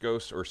Force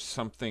Ghosts or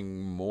something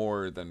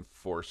more than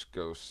Force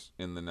Ghosts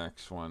in the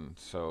next one.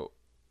 So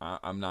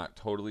I'm not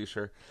totally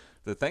sure.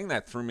 The thing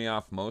that threw me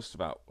off most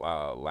about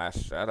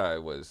Last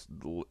Jedi was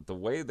the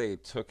way they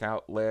took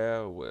out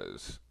Leia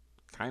was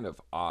kind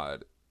of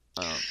odd.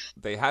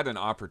 They had an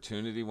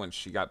opportunity when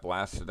she got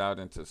blasted out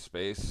into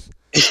space,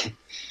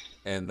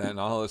 and then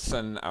all of a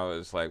sudden I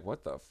was like,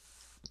 "What the?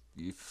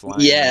 You flying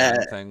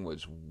that thing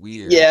was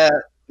weird." Yeah,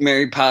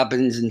 Mary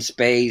Poppins in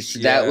space.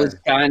 Yeah.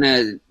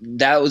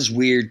 That was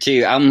weird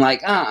too. I'm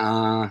like,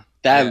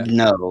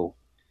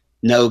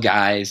 no,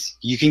 guys.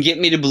 You can get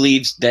me to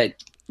believe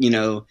that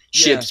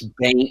ships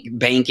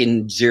bank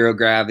in zero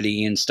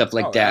gravity and stuff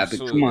like that.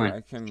 Absolutely. But come on,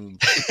 I can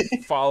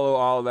follow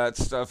all that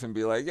stuff and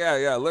be like,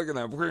 yeah, look at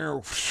that.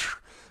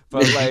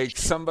 But like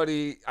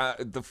somebody,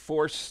 the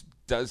Force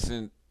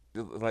doesn't,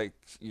 like,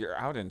 you're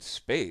out in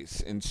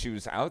space, and she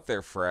was out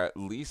there for at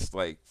least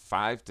like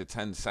 5 to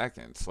 10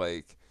 seconds.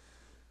 Like,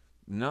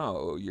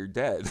 no, you're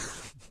dead.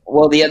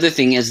 Well, the other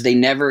thing is they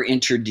never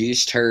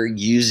introduced her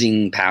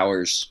using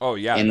powers. Oh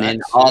yeah, and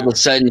then all of a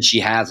sudden she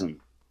has them.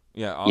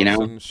 Yeah, all of a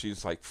sudden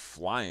she's like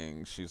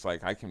flying. She's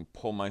like, I can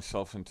pull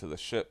myself into the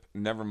ship.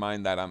 Never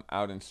mind that I'm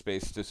out in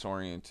space,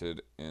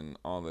 disoriented, and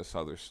all this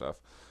other stuff.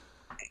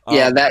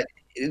 Yeah,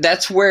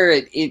 that's where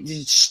it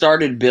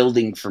started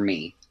building for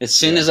me. As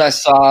soon as I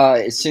saw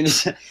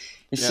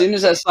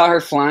her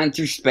flying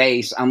through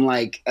space, I'm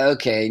like,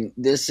 okay,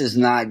 this is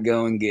not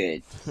going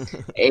good.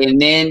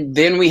 And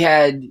then we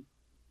had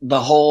the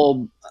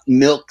whole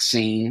milk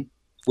scene,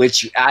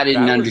 which I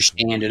didn't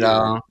understand at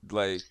all.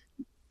 Like,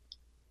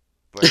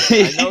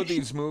 I know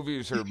these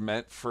movies are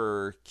meant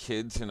for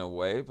kids in a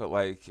way, but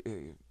like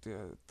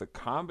the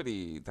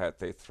comedy that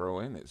they throw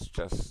in is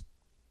just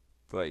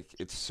like,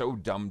 it's so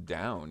dumbed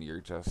down.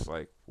 You're just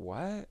like,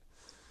 what?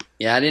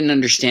 Yeah, I didn't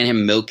understand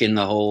him milking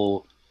the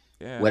whole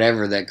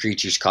whatever that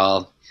creature's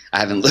called. I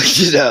haven't looked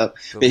it up.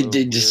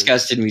 It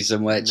disgusted me so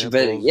much.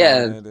 But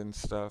yeah, and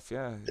stuff.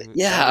 Yeah.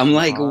 Yeah, I'm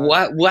like,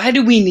 why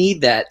do we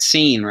need that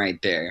scene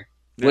right there?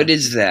 Yeah. What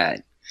is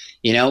that?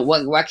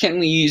 Why can't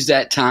we use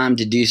that time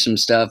to do some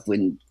stuff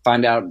and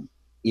find out,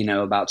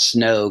 about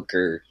Snoke,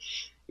 or,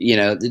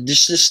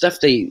 just the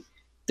stuff they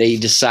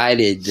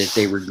decided that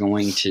they were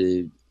going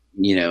to,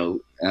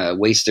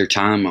 waste their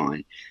time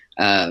on.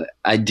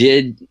 I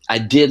did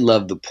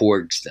love the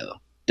porgs though.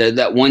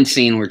 That one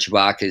scene where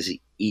Chewbacca's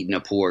eating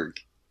a porg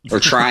or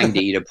trying to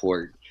eat a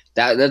porg.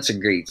 That's a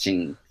great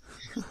scene.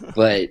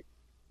 But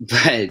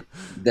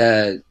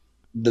the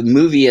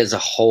movie as a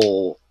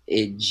whole,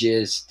 it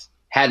just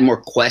had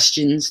more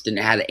questions than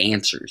it had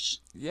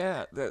answers.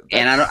 Yeah,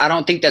 and I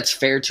don't think that's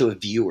fair to a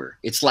viewer.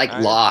 It's like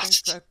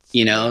Lost,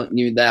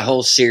 that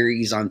whole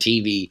series on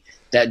TV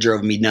that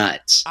drove me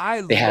nuts. I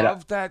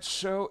loved that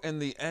show,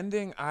 and the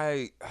ending,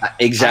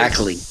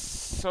 exactly.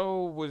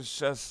 So was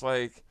just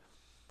like,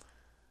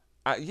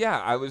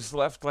 I was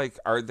left like,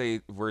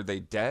 were they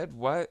dead?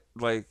 What?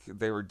 Like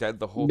they were dead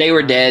the whole time? They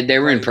were dead. They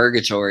were in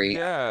purgatory.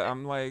 Yeah,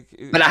 I'm like,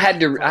 but I had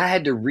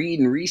to read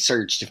and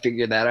research to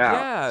figure that out.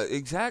 Yeah,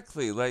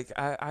 exactly. Like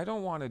I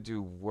don't want to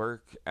do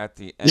work at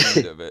the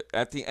end of it.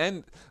 At the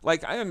end,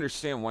 like I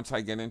understand once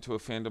I get into a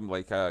fandom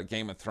like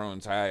Game of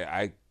Thrones,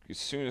 I as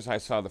soon as I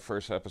saw the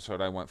first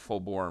episode, I went full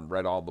bore and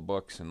read all the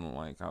books, and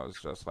like I was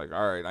just like,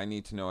 all right, I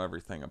need to know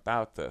everything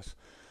about this.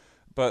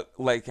 But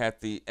like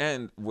at the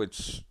end,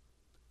 which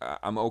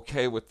I'm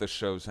okay with the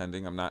show's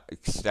ending. I'm not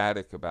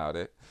ecstatic about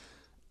it.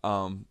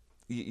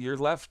 You're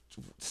left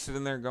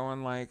sitting there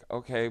going like,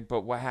 okay,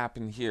 but what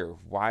happened here?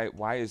 Why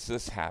has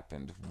this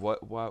happened?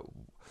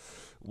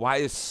 Why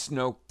is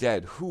Snoke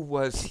dead? Who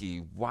was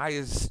he? Why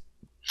is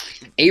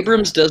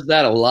Abrams does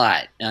that a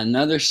lot.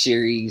 Another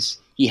series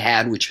he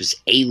had, which was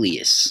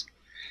Alias.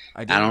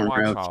 I didn't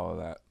watch all of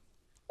that.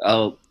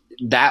 Oh,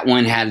 that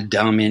one had a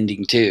dumb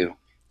ending too,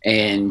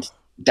 and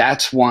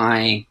that's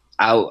why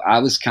I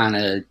was kind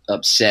of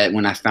upset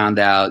when I found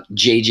out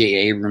J.J.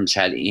 Abrams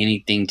had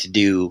anything to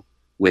do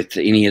with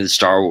any of the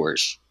Star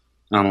Wars.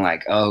 I'm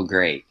like, oh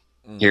great,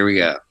 here we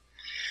go.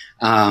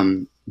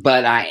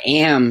 But I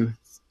am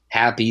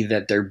happy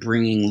that they're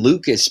bringing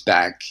Lucas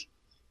back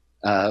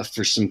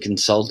for some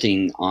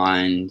consulting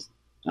on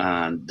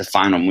the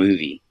final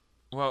movie.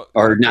 Well,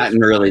 or not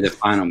really the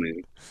final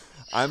movie.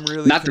 I'm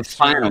really not the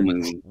final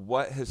movie.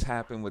 What has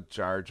happened with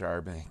Jar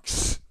Jar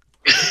Binks?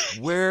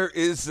 Where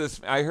is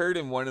this? I heard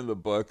in one of the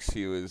books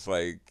he was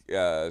like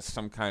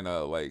some kind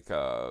of like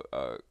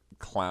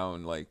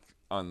clown, like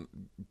on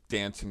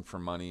dancing for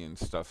money and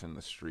stuff in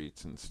the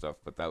streets and stuff.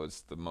 But that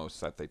was the most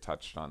that they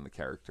touched on the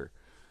character.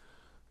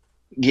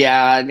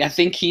 Yeah, I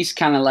think he's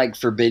kind of like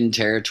forbidden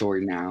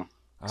territory now,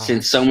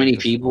 since so many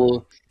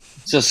people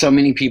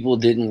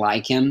didn't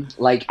like him.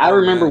 Like I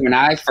remember when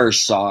I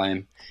first saw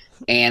him,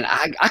 and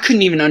I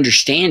couldn't even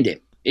understand him.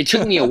 It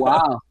took me a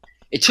while.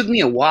 It took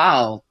me a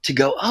while to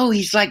go, oh,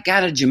 he's like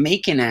got a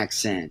Jamaican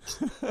accent.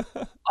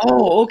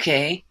 Oh,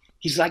 okay.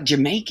 He's like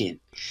Jamaican.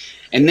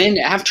 And then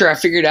after I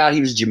figured out he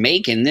was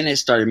Jamaican, then it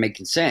started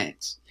making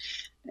sense.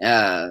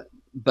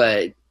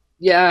 But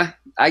yeah,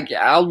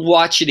 I'll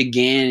watch it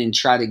again and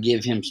try to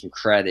give him some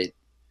credit.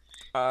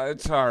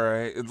 It's all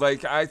right.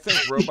 Like I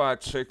think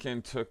Robot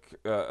Chicken took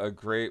a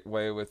great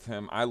way with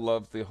him. I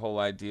love the whole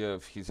idea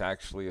of he's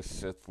actually a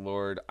Sith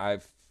Lord.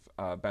 I've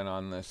been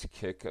on this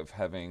kick of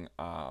having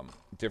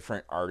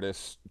different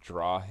artists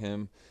draw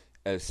him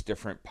as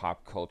different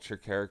pop culture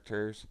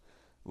characters.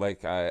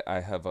 Like I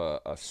have a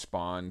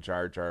Spawn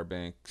Jar Jar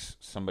Binks.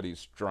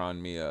 Somebody's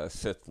drawn me a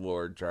Sith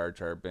Lord Jar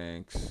Jar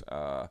Binks.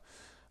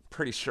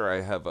 Pretty sure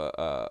I have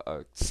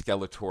a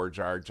Skeletor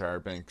Jar Jar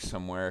Binks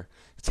somewhere.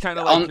 It's kind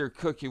of like your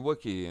Cookie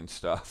Wookie and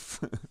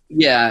stuff.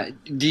 Yeah.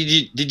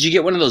 Did you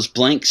get one of those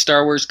blank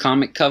Star Wars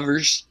comic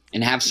covers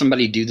and have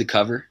somebody do the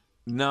cover?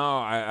 No,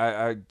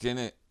 I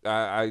didn't.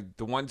 The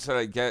ones that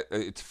I get,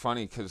 it's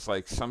funny because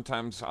like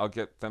sometimes I'll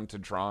get them to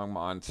draw them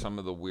on some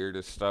of the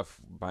weirdest stuff.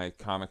 My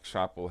comic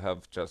shop will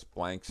have just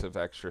blanks of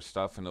extra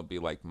stuff, and it'll be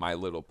like My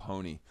Little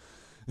Pony.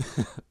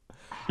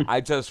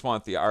 I just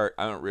want the art.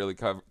 I don't really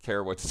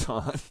care what's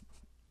on.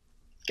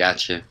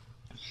 Gotcha.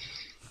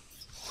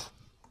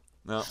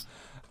 No.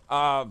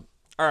 All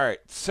right.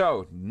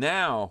 So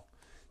now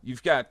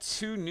you've got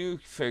 2 new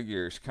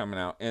figures coming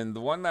out, and the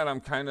one that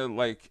I'm kind of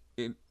like,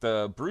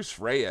 the Bruce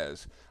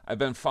Reyes, I've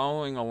been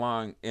following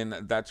along, and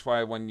that's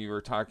why when you were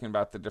talking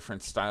about the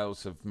different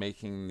styles of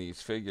making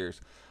these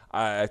figures,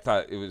 I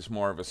thought it was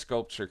more of a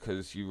sculpture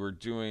because you were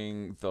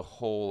doing the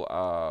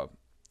whole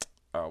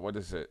what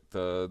is it?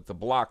 The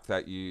block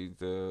that you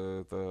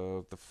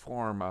the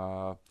form.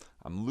 I'm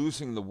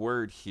losing the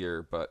word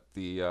here, but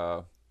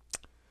the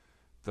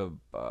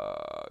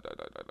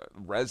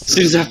resin. As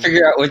soon as I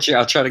figure out what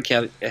I'll try to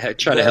help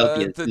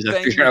you. The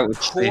thing you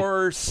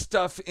pour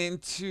stuff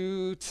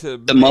into to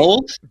the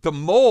mold. The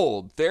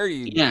mold. There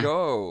you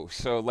go.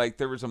 So like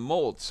there was a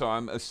mold. So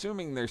I'm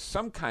assuming there's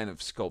some kind of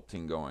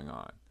sculpting going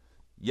on.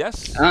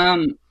 Yes.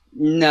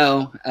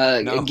 No.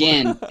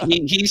 Again,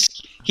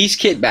 he's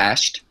kit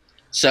bashed.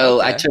 So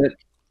okay. I took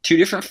 2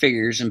 different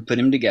figures and put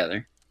them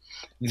together.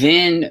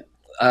 Then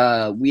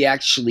we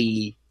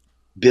actually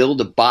build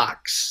a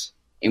box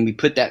and we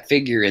put that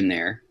figure in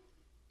there,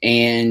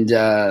 and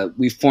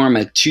we form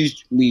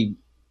we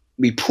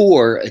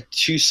pour a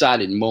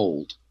 2-sided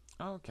mold.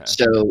 Okay.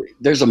 So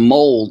there's a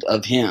mold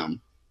of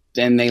him.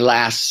 Then they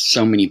last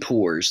so many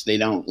pours. They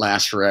don't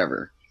last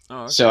forever.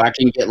 Oh, okay. So I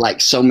can get like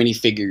so many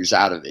figures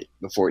out of it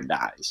before it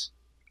dies,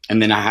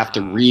 and then I have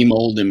to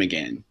remold him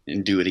again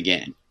and do it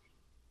again.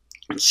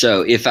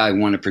 So if I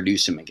want to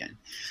produce him again,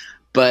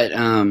 but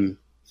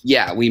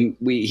yeah,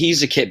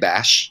 he's a kit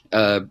bash.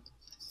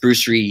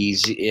 Bruce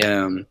Rees,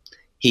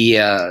 he's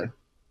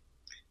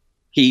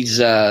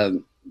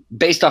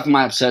based off of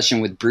my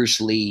obsession with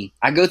Bruce Lee.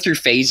 I go through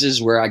phases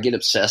where I get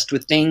obsessed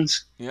with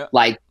things,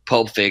 like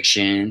Pulp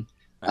Fiction.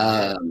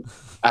 I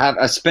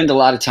spend a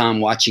lot of time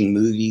watching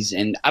movies,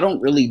 and I don't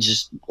really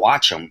just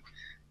watch them.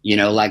 You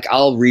know, like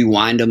I'll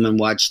rewind them and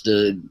watch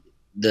the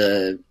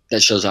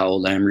that shows how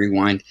old I am.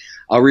 Rewind.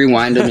 I'll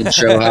rewind them and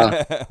show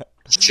how.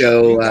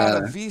 You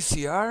got a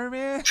VCR,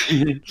 man?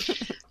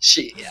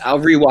 I'll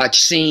rewatch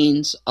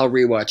scenes. I'll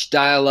rewatch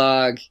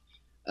dialogue.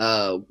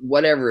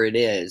 Whatever it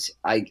is,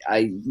 I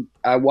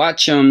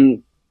watch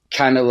them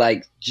kind of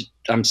like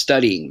I'm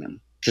studying them,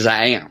 because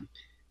I am.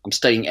 I'm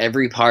studying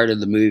every part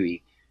of the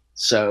movie,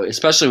 So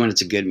especially when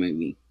it's a good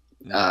movie,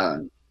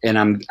 Mm. and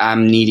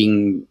I'm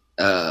needing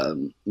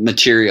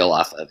material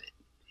off of it.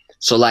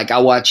 So like I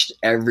watched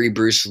every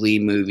Bruce Lee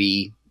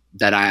movie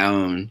that I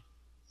own.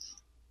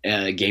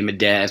 Game of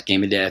Death,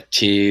 Game of Death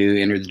 2,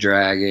 Enter the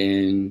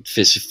Dragon,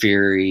 Fist of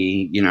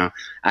Fury. You know,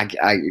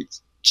 I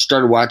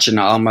started watching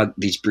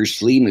these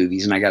Bruce Lee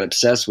movies, and I got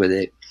obsessed with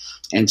it.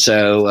 And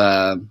so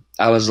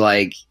I was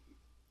like,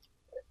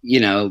 you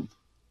know,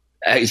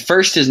 at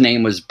first his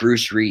name was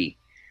Bruce Lee,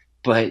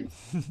 but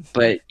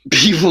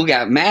people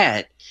got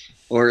mad,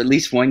 or at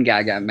least one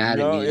guy got mad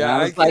at No, me, and yeah, I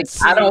I was like, could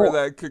see where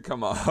that could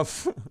come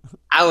off.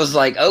 I was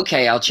like,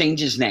 okay, I'll change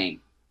his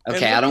name.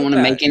 And Okay, I look don't at want to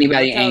that. make And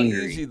anybody look how angry.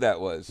 easy that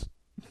was.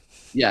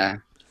 Yeah.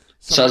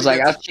 So I was Somebody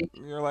like, gets,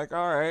 you're like,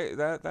 all right,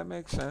 that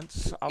makes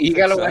sense. I'll you fix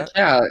gotta watch that.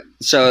 out.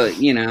 So,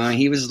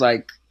 he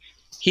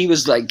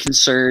was like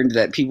concerned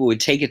that people would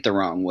take it the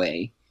wrong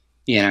way,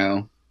 you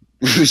know,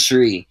 Bruce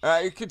Lee.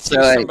 I could So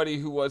see somebody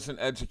who wasn't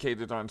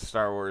educated on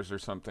Star Wars or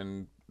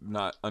something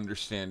not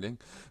understanding.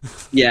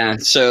 yeah,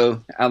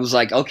 so I was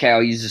like, okay,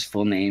 I'll use his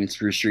full name. It's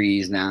Bruce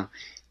Rees now.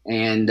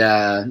 And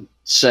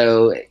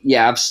so,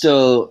 yeah, I'm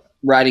still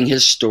writing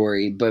his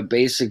story, but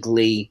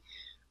basically,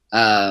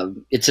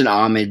 it's an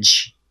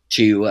homage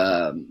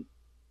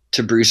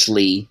to Bruce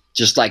Lee,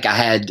 just like I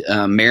had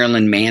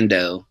Marilyn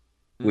Mando,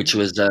 which Hmm.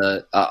 was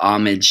a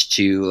homage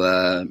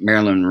to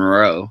Marilyn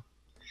Monroe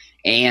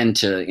and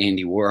to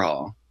Andy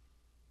Warhol.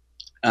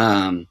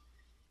 Um,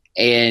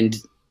 and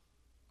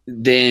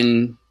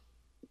then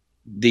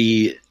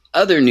the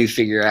other new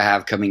figure I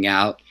have coming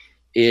out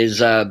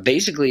is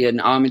basically an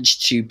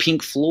homage to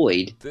Pink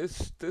Floyd.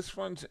 This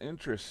one's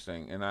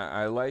interesting, and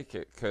I like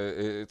it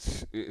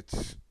because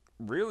it's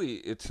really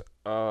it's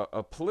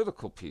a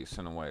political piece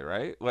in a way,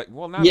 right? Like,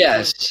 well, not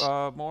Yes.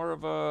 political, more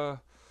of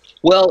a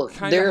Well,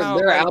 kind of how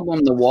their like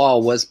album The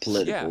Wall was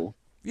yeah. political.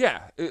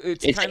 Yeah,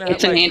 it's It's kind of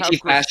it's an like how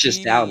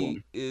anti-fascist graffiti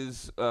album.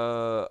 is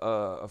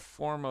a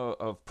form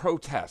of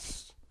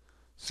protest.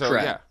 So Correct.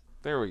 yeah,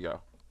 there we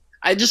go.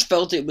 I just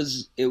felt it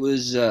was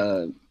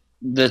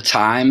the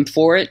time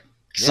for it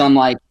because Yeah, I'm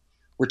like,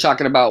 we're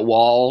talking about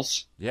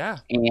walls, yeah.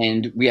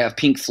 and we have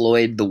Pink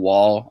Floyd, The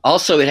Wall.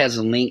 Also, it has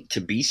a link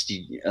to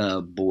Beastie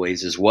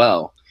Boys as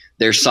well.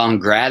 Their song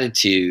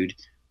 "Gratitude,"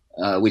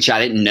 which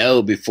I didn't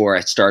know before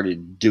I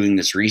started doing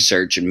this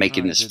research and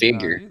making I this did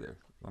not figure. either.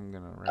 I'm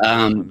gonna write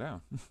this one Um,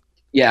 down.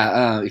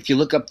 yeah, if you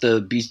look up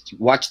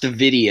watch the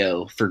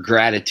video for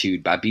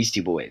 "Gratitude" by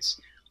Beastie Boys.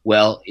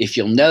 Well, if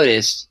you'll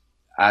notice,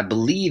 I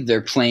believe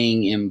they're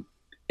playing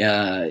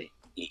uh,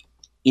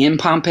 in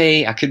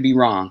Pompeii. I could be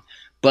wrong,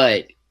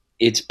 but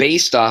it's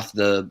based off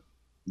the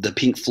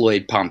Pink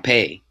Floyd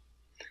Pompeii,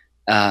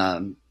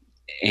 um,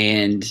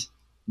 and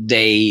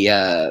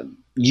they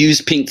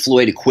use Pink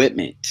Floyd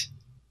equipment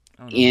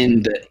Oh no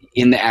kidding.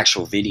 in the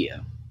actual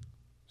video.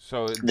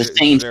 So The it's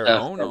same their stuff.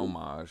 own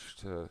homage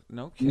to.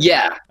 No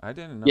kidding. Yeah, I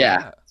didn't know yeah.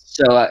 that.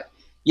 So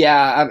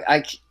yeah,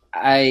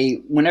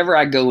 whenever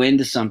I go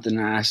into something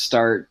and I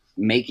start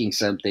making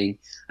something,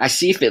 I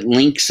see if it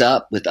links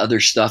up with other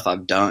stuff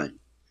I've done.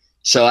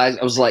 So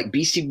I was like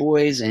Beastie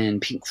Boys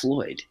and Pink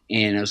Floyd,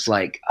 and I was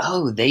like,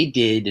 oh, they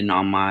did an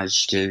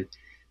homage to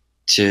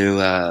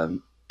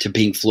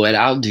Pink Floyd.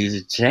 I'll do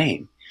the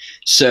same.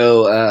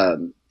 So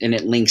and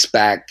it links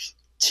back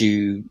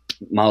to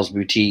Miles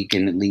Boutique,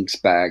 and it links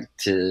back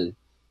to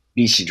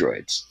Beastie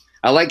Droids.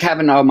 I like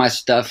having all my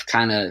stuff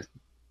kind of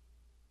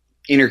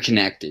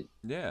interconnected.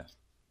 Yeah.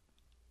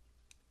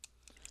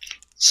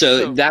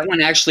 So So that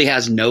one actually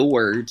has no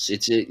words.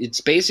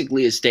 It's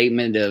basically a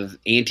statement of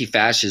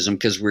anti-fascism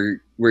because we're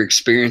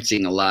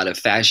experiencing a lot of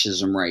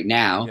fascism right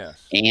now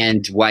yes,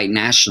 and white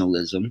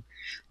nationalism.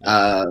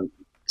 yes. Uh,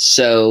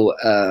 so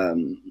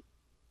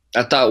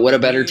I thought, what a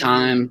better Me and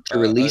you time to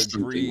release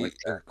something agree like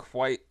that.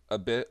 quite a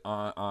bit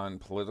on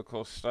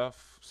political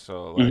stuff.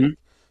 So like, Hmm.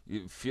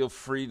 you feel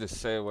free to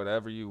say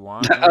whatever you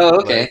want, man. Oh,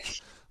 okay.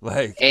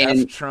 Like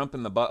f And Trump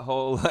in the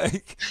butthole.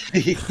 Like,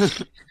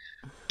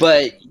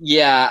 but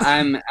yeah,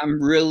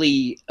 I'm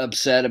really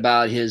upset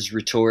about his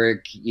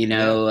rhetoric.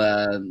 yeah,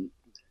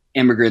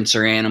 Immigrants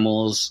are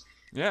animals.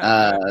 yeah.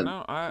 Uh,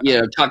 No,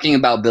 talking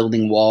about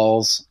building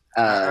walls.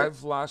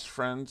 I've lost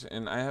friends,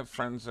 and I have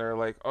friends that are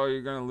like, "Oh,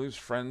 you're gonna lose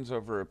friends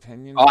over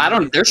Oh, opinions and I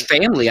don't. There's everything."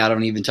 family I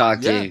don't even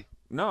talk Yeah. to.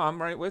 No,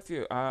 I'm right with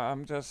you.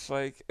 I'm just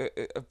like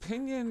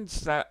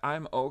opinions that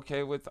I'm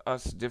okay with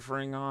us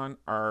differing on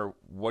are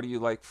what do you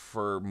like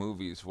for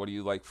movies? What do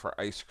you like for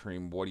ice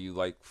cream? What do you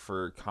like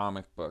for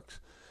comic books?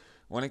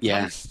 When it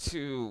Yeah, comes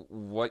to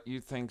what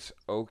you think's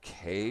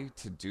okay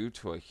to do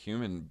to a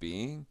human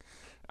being,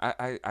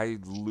 I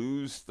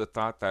lose the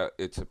thought that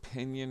it's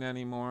opinion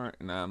anymore.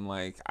 And I'm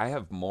like, I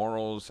have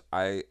morals.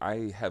 I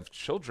have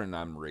children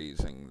I'm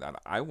raising that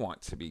I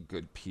want to be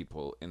good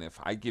people. And if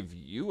I give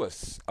you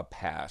a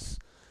pass,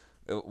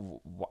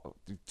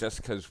 just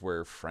because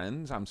we're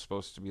friends, I'm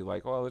supposed to be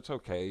like, well, it's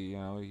okay. You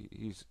know,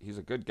 he's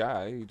a good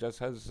guy. He just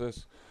has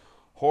this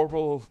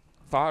horrible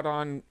thought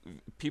on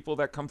people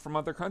that come from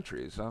other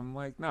countries. I'm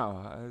like,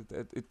 no,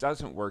 it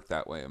doesn't work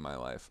that way in my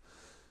life.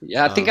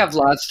 Yeah, I think I've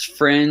lost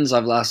friends.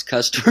 I've lost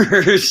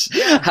customers.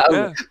 Yeah,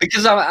 yeah,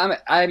 Because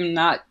I'm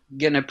not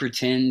gonna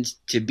pretend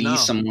to be no,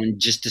 someone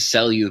just to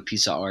sell you a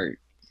piece of art.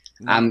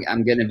 no,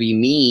 I'm gonna be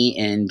me,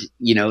 and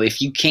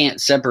if you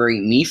can't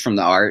separate me from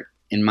the art,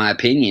 in my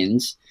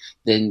opinions,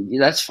 then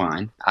that's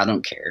fine. I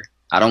don't care.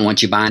 I don't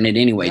want you buying it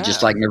anyway. yeah.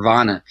 Just like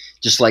Nirvana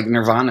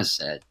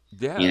said.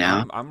 Yeah, You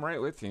know, I'm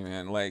right with you,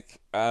 man. Like,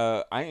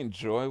 I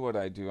enjoy what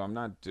I do. I'm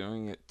not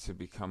doing it to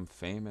become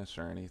famous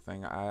or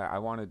anything. I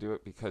want to do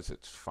it because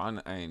it's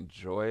fun. I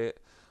enjoy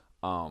it.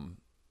 Um,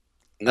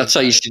 that's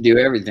how you should do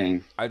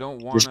everything. I don't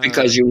want Just to.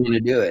 because you want to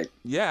do it.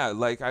 Yeah,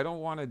 like I don't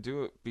want to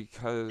do it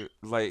because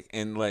like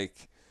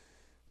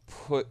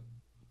put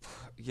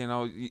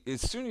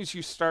as soon as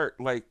you start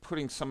like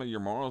putting some of your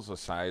morals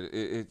aside,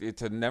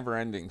 it's a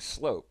never-ending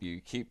slope. You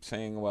keep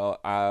saying, well,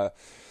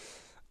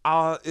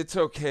 it's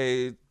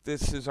okay.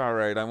 This is all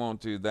right. I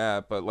won't do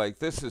that. But like,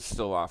 this is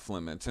still off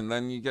limits. And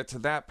then you get to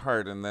that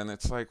part, and then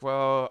it's like,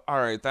 well, all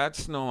right,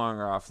 that's no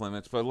longer off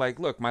limits. But like,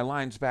 look, my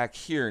line's back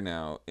here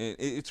now.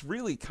 It's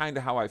really kind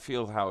of how I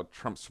feel how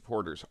Trump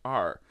supporters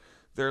are.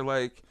 They're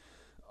like,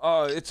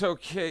 oh, it's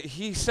okay.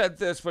 He said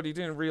this, but he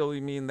didn't really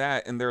mean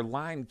that. And their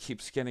line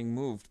keeps getting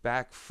moved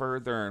back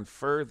further and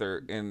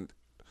further. And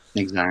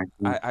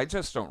Exactly. I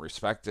just don't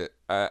respect it.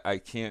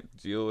 I can't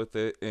deal with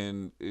it,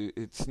 and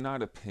it's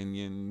not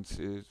opinions.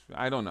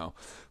 I don't know.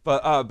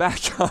 But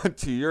back on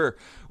to your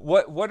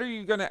what are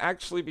you going to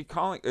actually be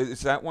calling?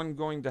 Is that one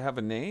going to have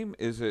a name?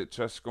 Is it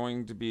just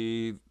going to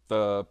be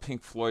the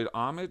Pink Floyd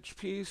homage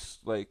piece?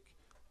 Like,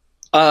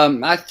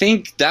 I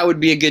think that would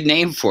be a good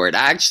name for it.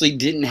 I actually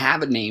didn't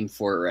have a name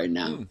for it right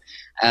now. hmm,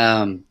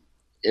 Um,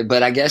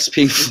 but I guess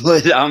Pink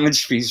Floyd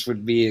Homage Piece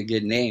would be a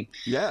good name.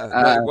 yeah.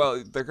 Uh,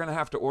 Well, they're going to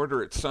have to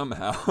order it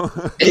somehow.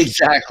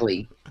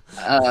 exactly.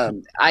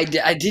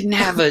 I didn't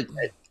have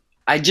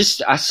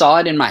I saw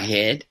it in my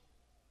head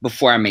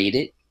before I made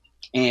it.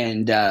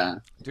 And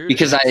Dude, it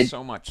because makes I,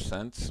 so much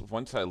sense.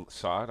 Once I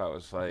saw it, I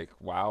was like,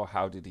 wow,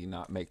 how did he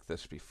not make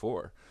this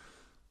before?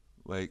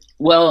 Like,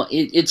 well,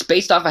 it's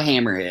based off a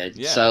hammerhead.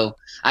 yeah. So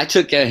I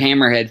took a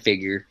hammerhead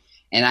figure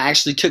and I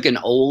actually took an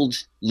old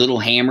little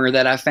hammer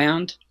that I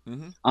found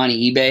Hmm. on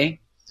eBay.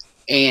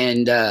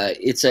 And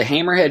it's a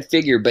hammerhead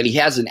figure, but he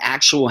has an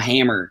actual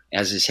hammer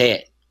as his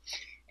head.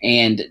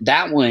 And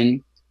that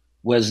one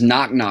was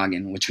Knock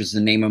Noggin, which was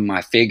the name of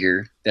my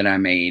figure that I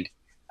made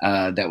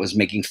that was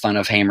making fun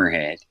of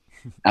Hammerhead.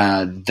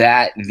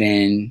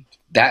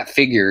 That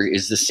figure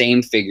is the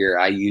same figure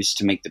I used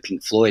to make the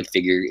Pink Floyd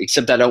figure,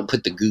 except I don't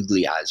put the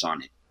googly eyes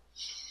on it.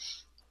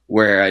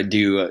 Where I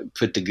do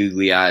put the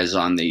googly eyes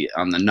on the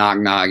Knock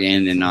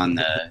Noggin and on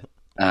the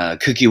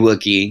Cookie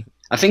Wookie.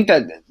 I think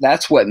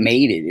that's what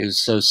made it. It was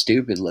so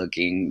stupid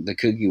looking. The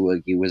Cookie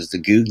Wookie was the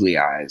googly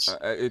eyes.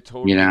 It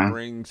You totally know.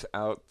 brings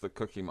out the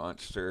Cookie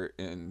Monster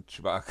in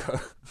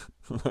Chewbacca.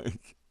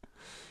 Like,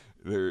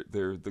 they're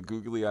the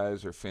googly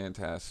eyes are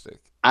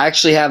fantastic. I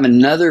actually have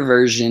another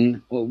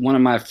version. One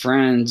of my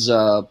friends,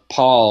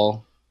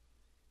 Paul,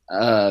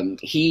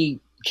 he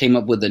came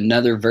up with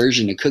another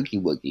version of Cookie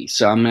Wookie.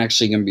 So I'm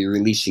actually going to be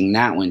releasing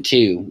that one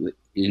too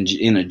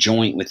in a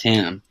joint with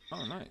him.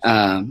 Oh, nice.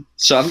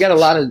 So I've got a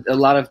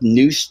lot of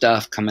new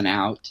stuff coming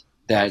out.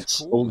 That's That's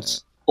cool, man.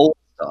 old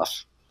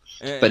stuff,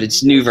 but And you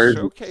it's new get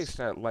version. showcased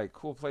at like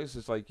cool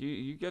places. Like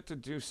you get to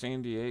do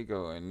San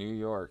Diego and New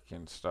York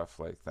and stuff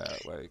like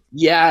that. Like,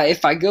 Yeah,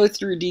 if I go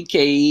through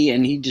DKE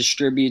and he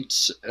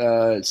distributes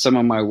some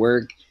of my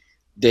work,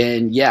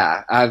 then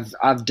yeah,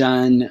 I've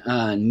done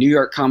New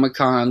York Comic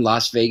Con,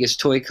 Las Vegas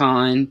Toy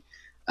Con,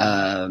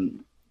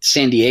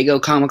 San Diego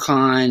Comic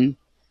Con.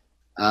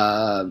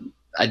 Uh,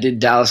 I did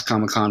Dallas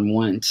Comic Con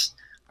once.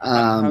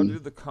 how do Um,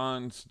 the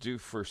cons do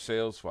for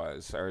sales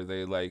wise? Are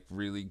they like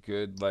really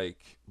good?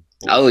 Like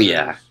oh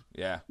yeah. bullshitters?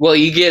 Yeah. Well,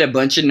 you get a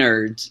bunch of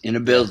nerds in a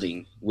Yeah.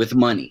 building with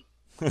money,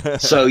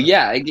 so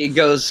yeah, it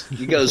goes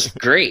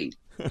great.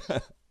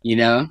 You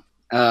know,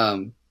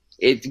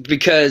 it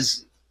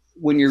because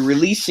when you're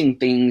releasing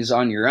things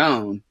on your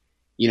own,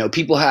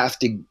 people have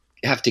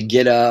to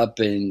get up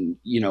and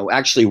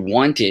actually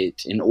want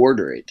it and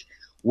order it.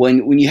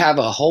 When you have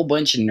a whole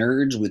bunch of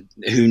nerds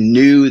who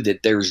knew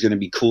that there was going to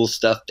be cool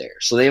stuff there,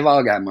 so they've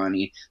all got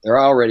money, they're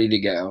all ready to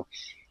go,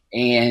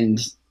 and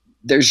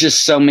there's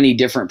just so many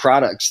different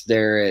products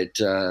there at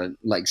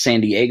like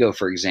San Diego,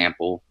 for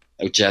example,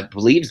 which I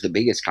believe is the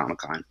biggest Comic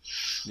Con.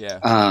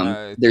 Yeah.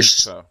 I think There's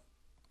so.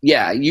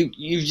 yeah, you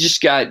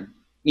just got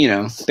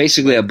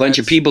basically a Like bunch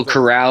of that's people the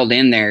corralled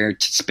in there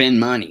to spend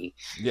money,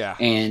 yeah.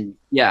 and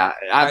yeah,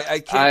 I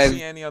can't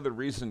see any other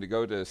reason to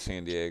go to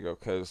San Diego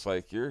because,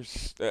 like,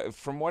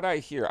 from what I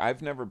hear,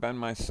 I've never been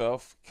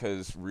myself.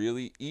 Because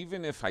really,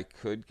 even if I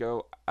could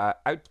go,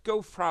 I'd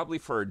go probably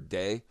for a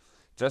day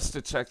just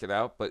to check it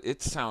out. But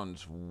it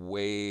sounds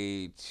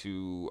way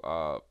too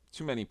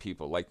many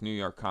people, like New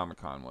York Comic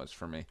Con was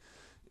for me.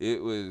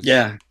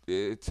 yeah.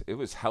 It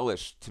was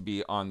hellish to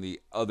be on the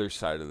other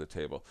side of the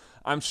table.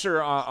 I'm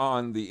sure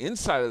on the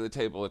inside of the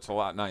table it's a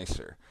lot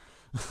nicer.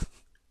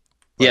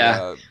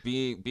 Yeah.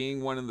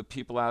 Being one of the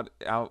people out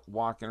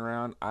walking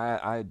around,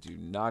 I do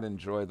not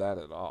enjoy that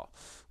at all.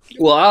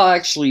 Well, I'll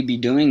actually be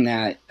doing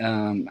that.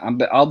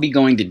 I'll be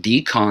going to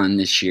DCon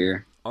this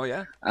year. Oh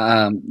yeah.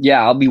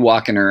 Yeah, I'll be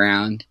walking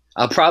around.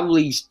 I'll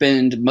probably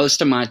spend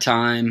most of my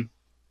time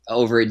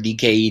over at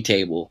DKE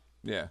table.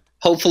 Yeah.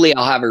 Hopefully,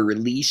 I'll have a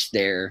release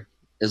there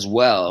as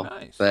well.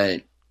 Nice.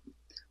 But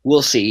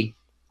we'll see.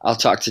 I'll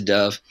talk to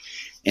Dove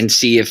and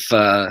see if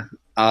I'll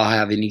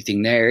have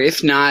anything there.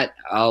 If not,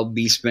 I'll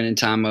be spending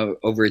time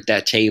over at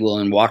that table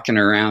and walking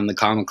around the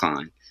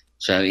Comic-Con.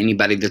 So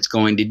anybody that's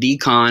going to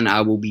DCon,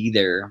 I will be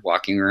there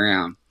walking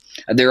around.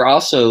 There are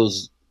also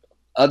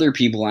other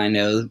people I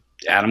know.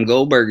 Adam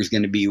Goldberg is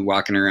going to be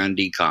walking around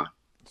DCon.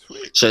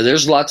 Sweet. So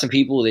there's lots of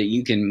people that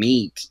you can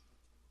meet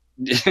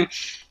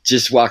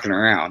just walking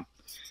around.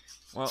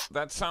 Well,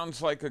 that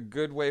sounds like a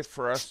good way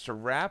for us to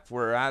wrap.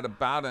 We're at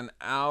about an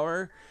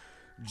hour.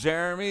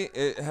 Jeremy,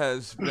 it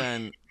has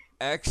been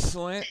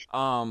excellent.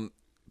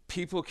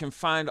 People can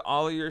find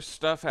all of your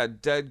stuff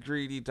at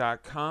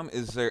deadgreedy.com.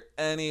 Is there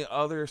any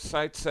other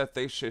sites that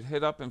they should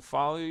hit up and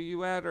follow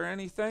you at or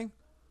anything?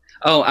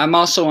 Oh, I'm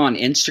also on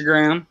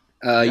Instagram.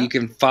 You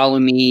can follow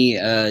me.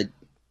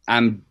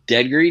 I'm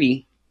Dead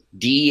Greedy,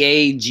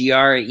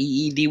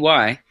 DAGREEDY.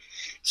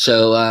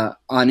 So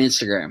on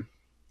Instagram.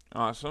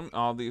 Awesome.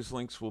 All these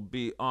links will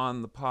be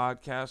on the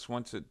podcast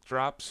once it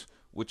drops,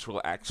 which will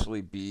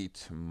actually be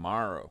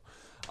tomorrow.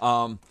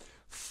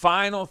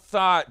 Final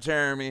thought,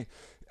 Jeremy.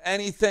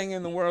 Anything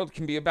in the world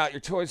can be about your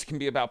toys, can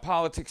be about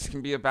politics,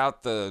 can be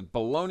about the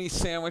bologna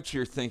sandwich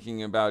you're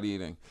thinking about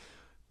eating.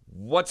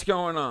 What's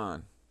going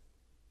on?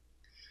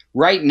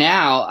 Right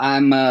now,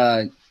 I'm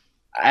at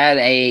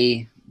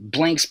a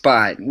blank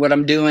spot. What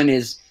I'm doing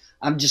is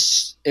I'm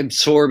just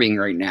absorbing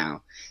right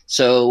now.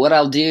 So what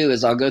I'll do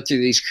is I'll go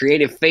through these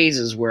creative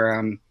phases where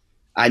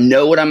I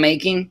know what I'm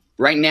making.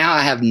 Right now,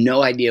 I have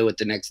no idea what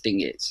the next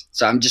thing is.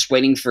 So I'm just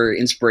waiting for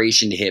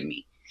inspiration to hit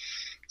me.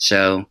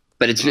 So,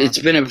 but it's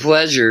been a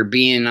pleasure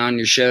being on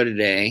your show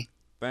today.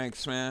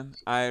 Thanks, man.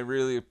 I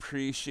really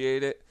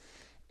appreciate it.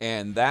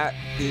 And that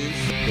is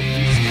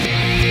the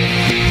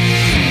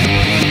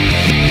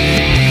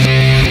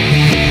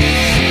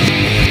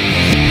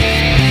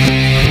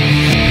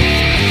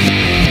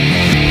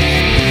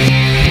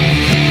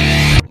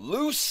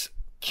Loose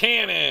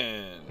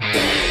Cannon.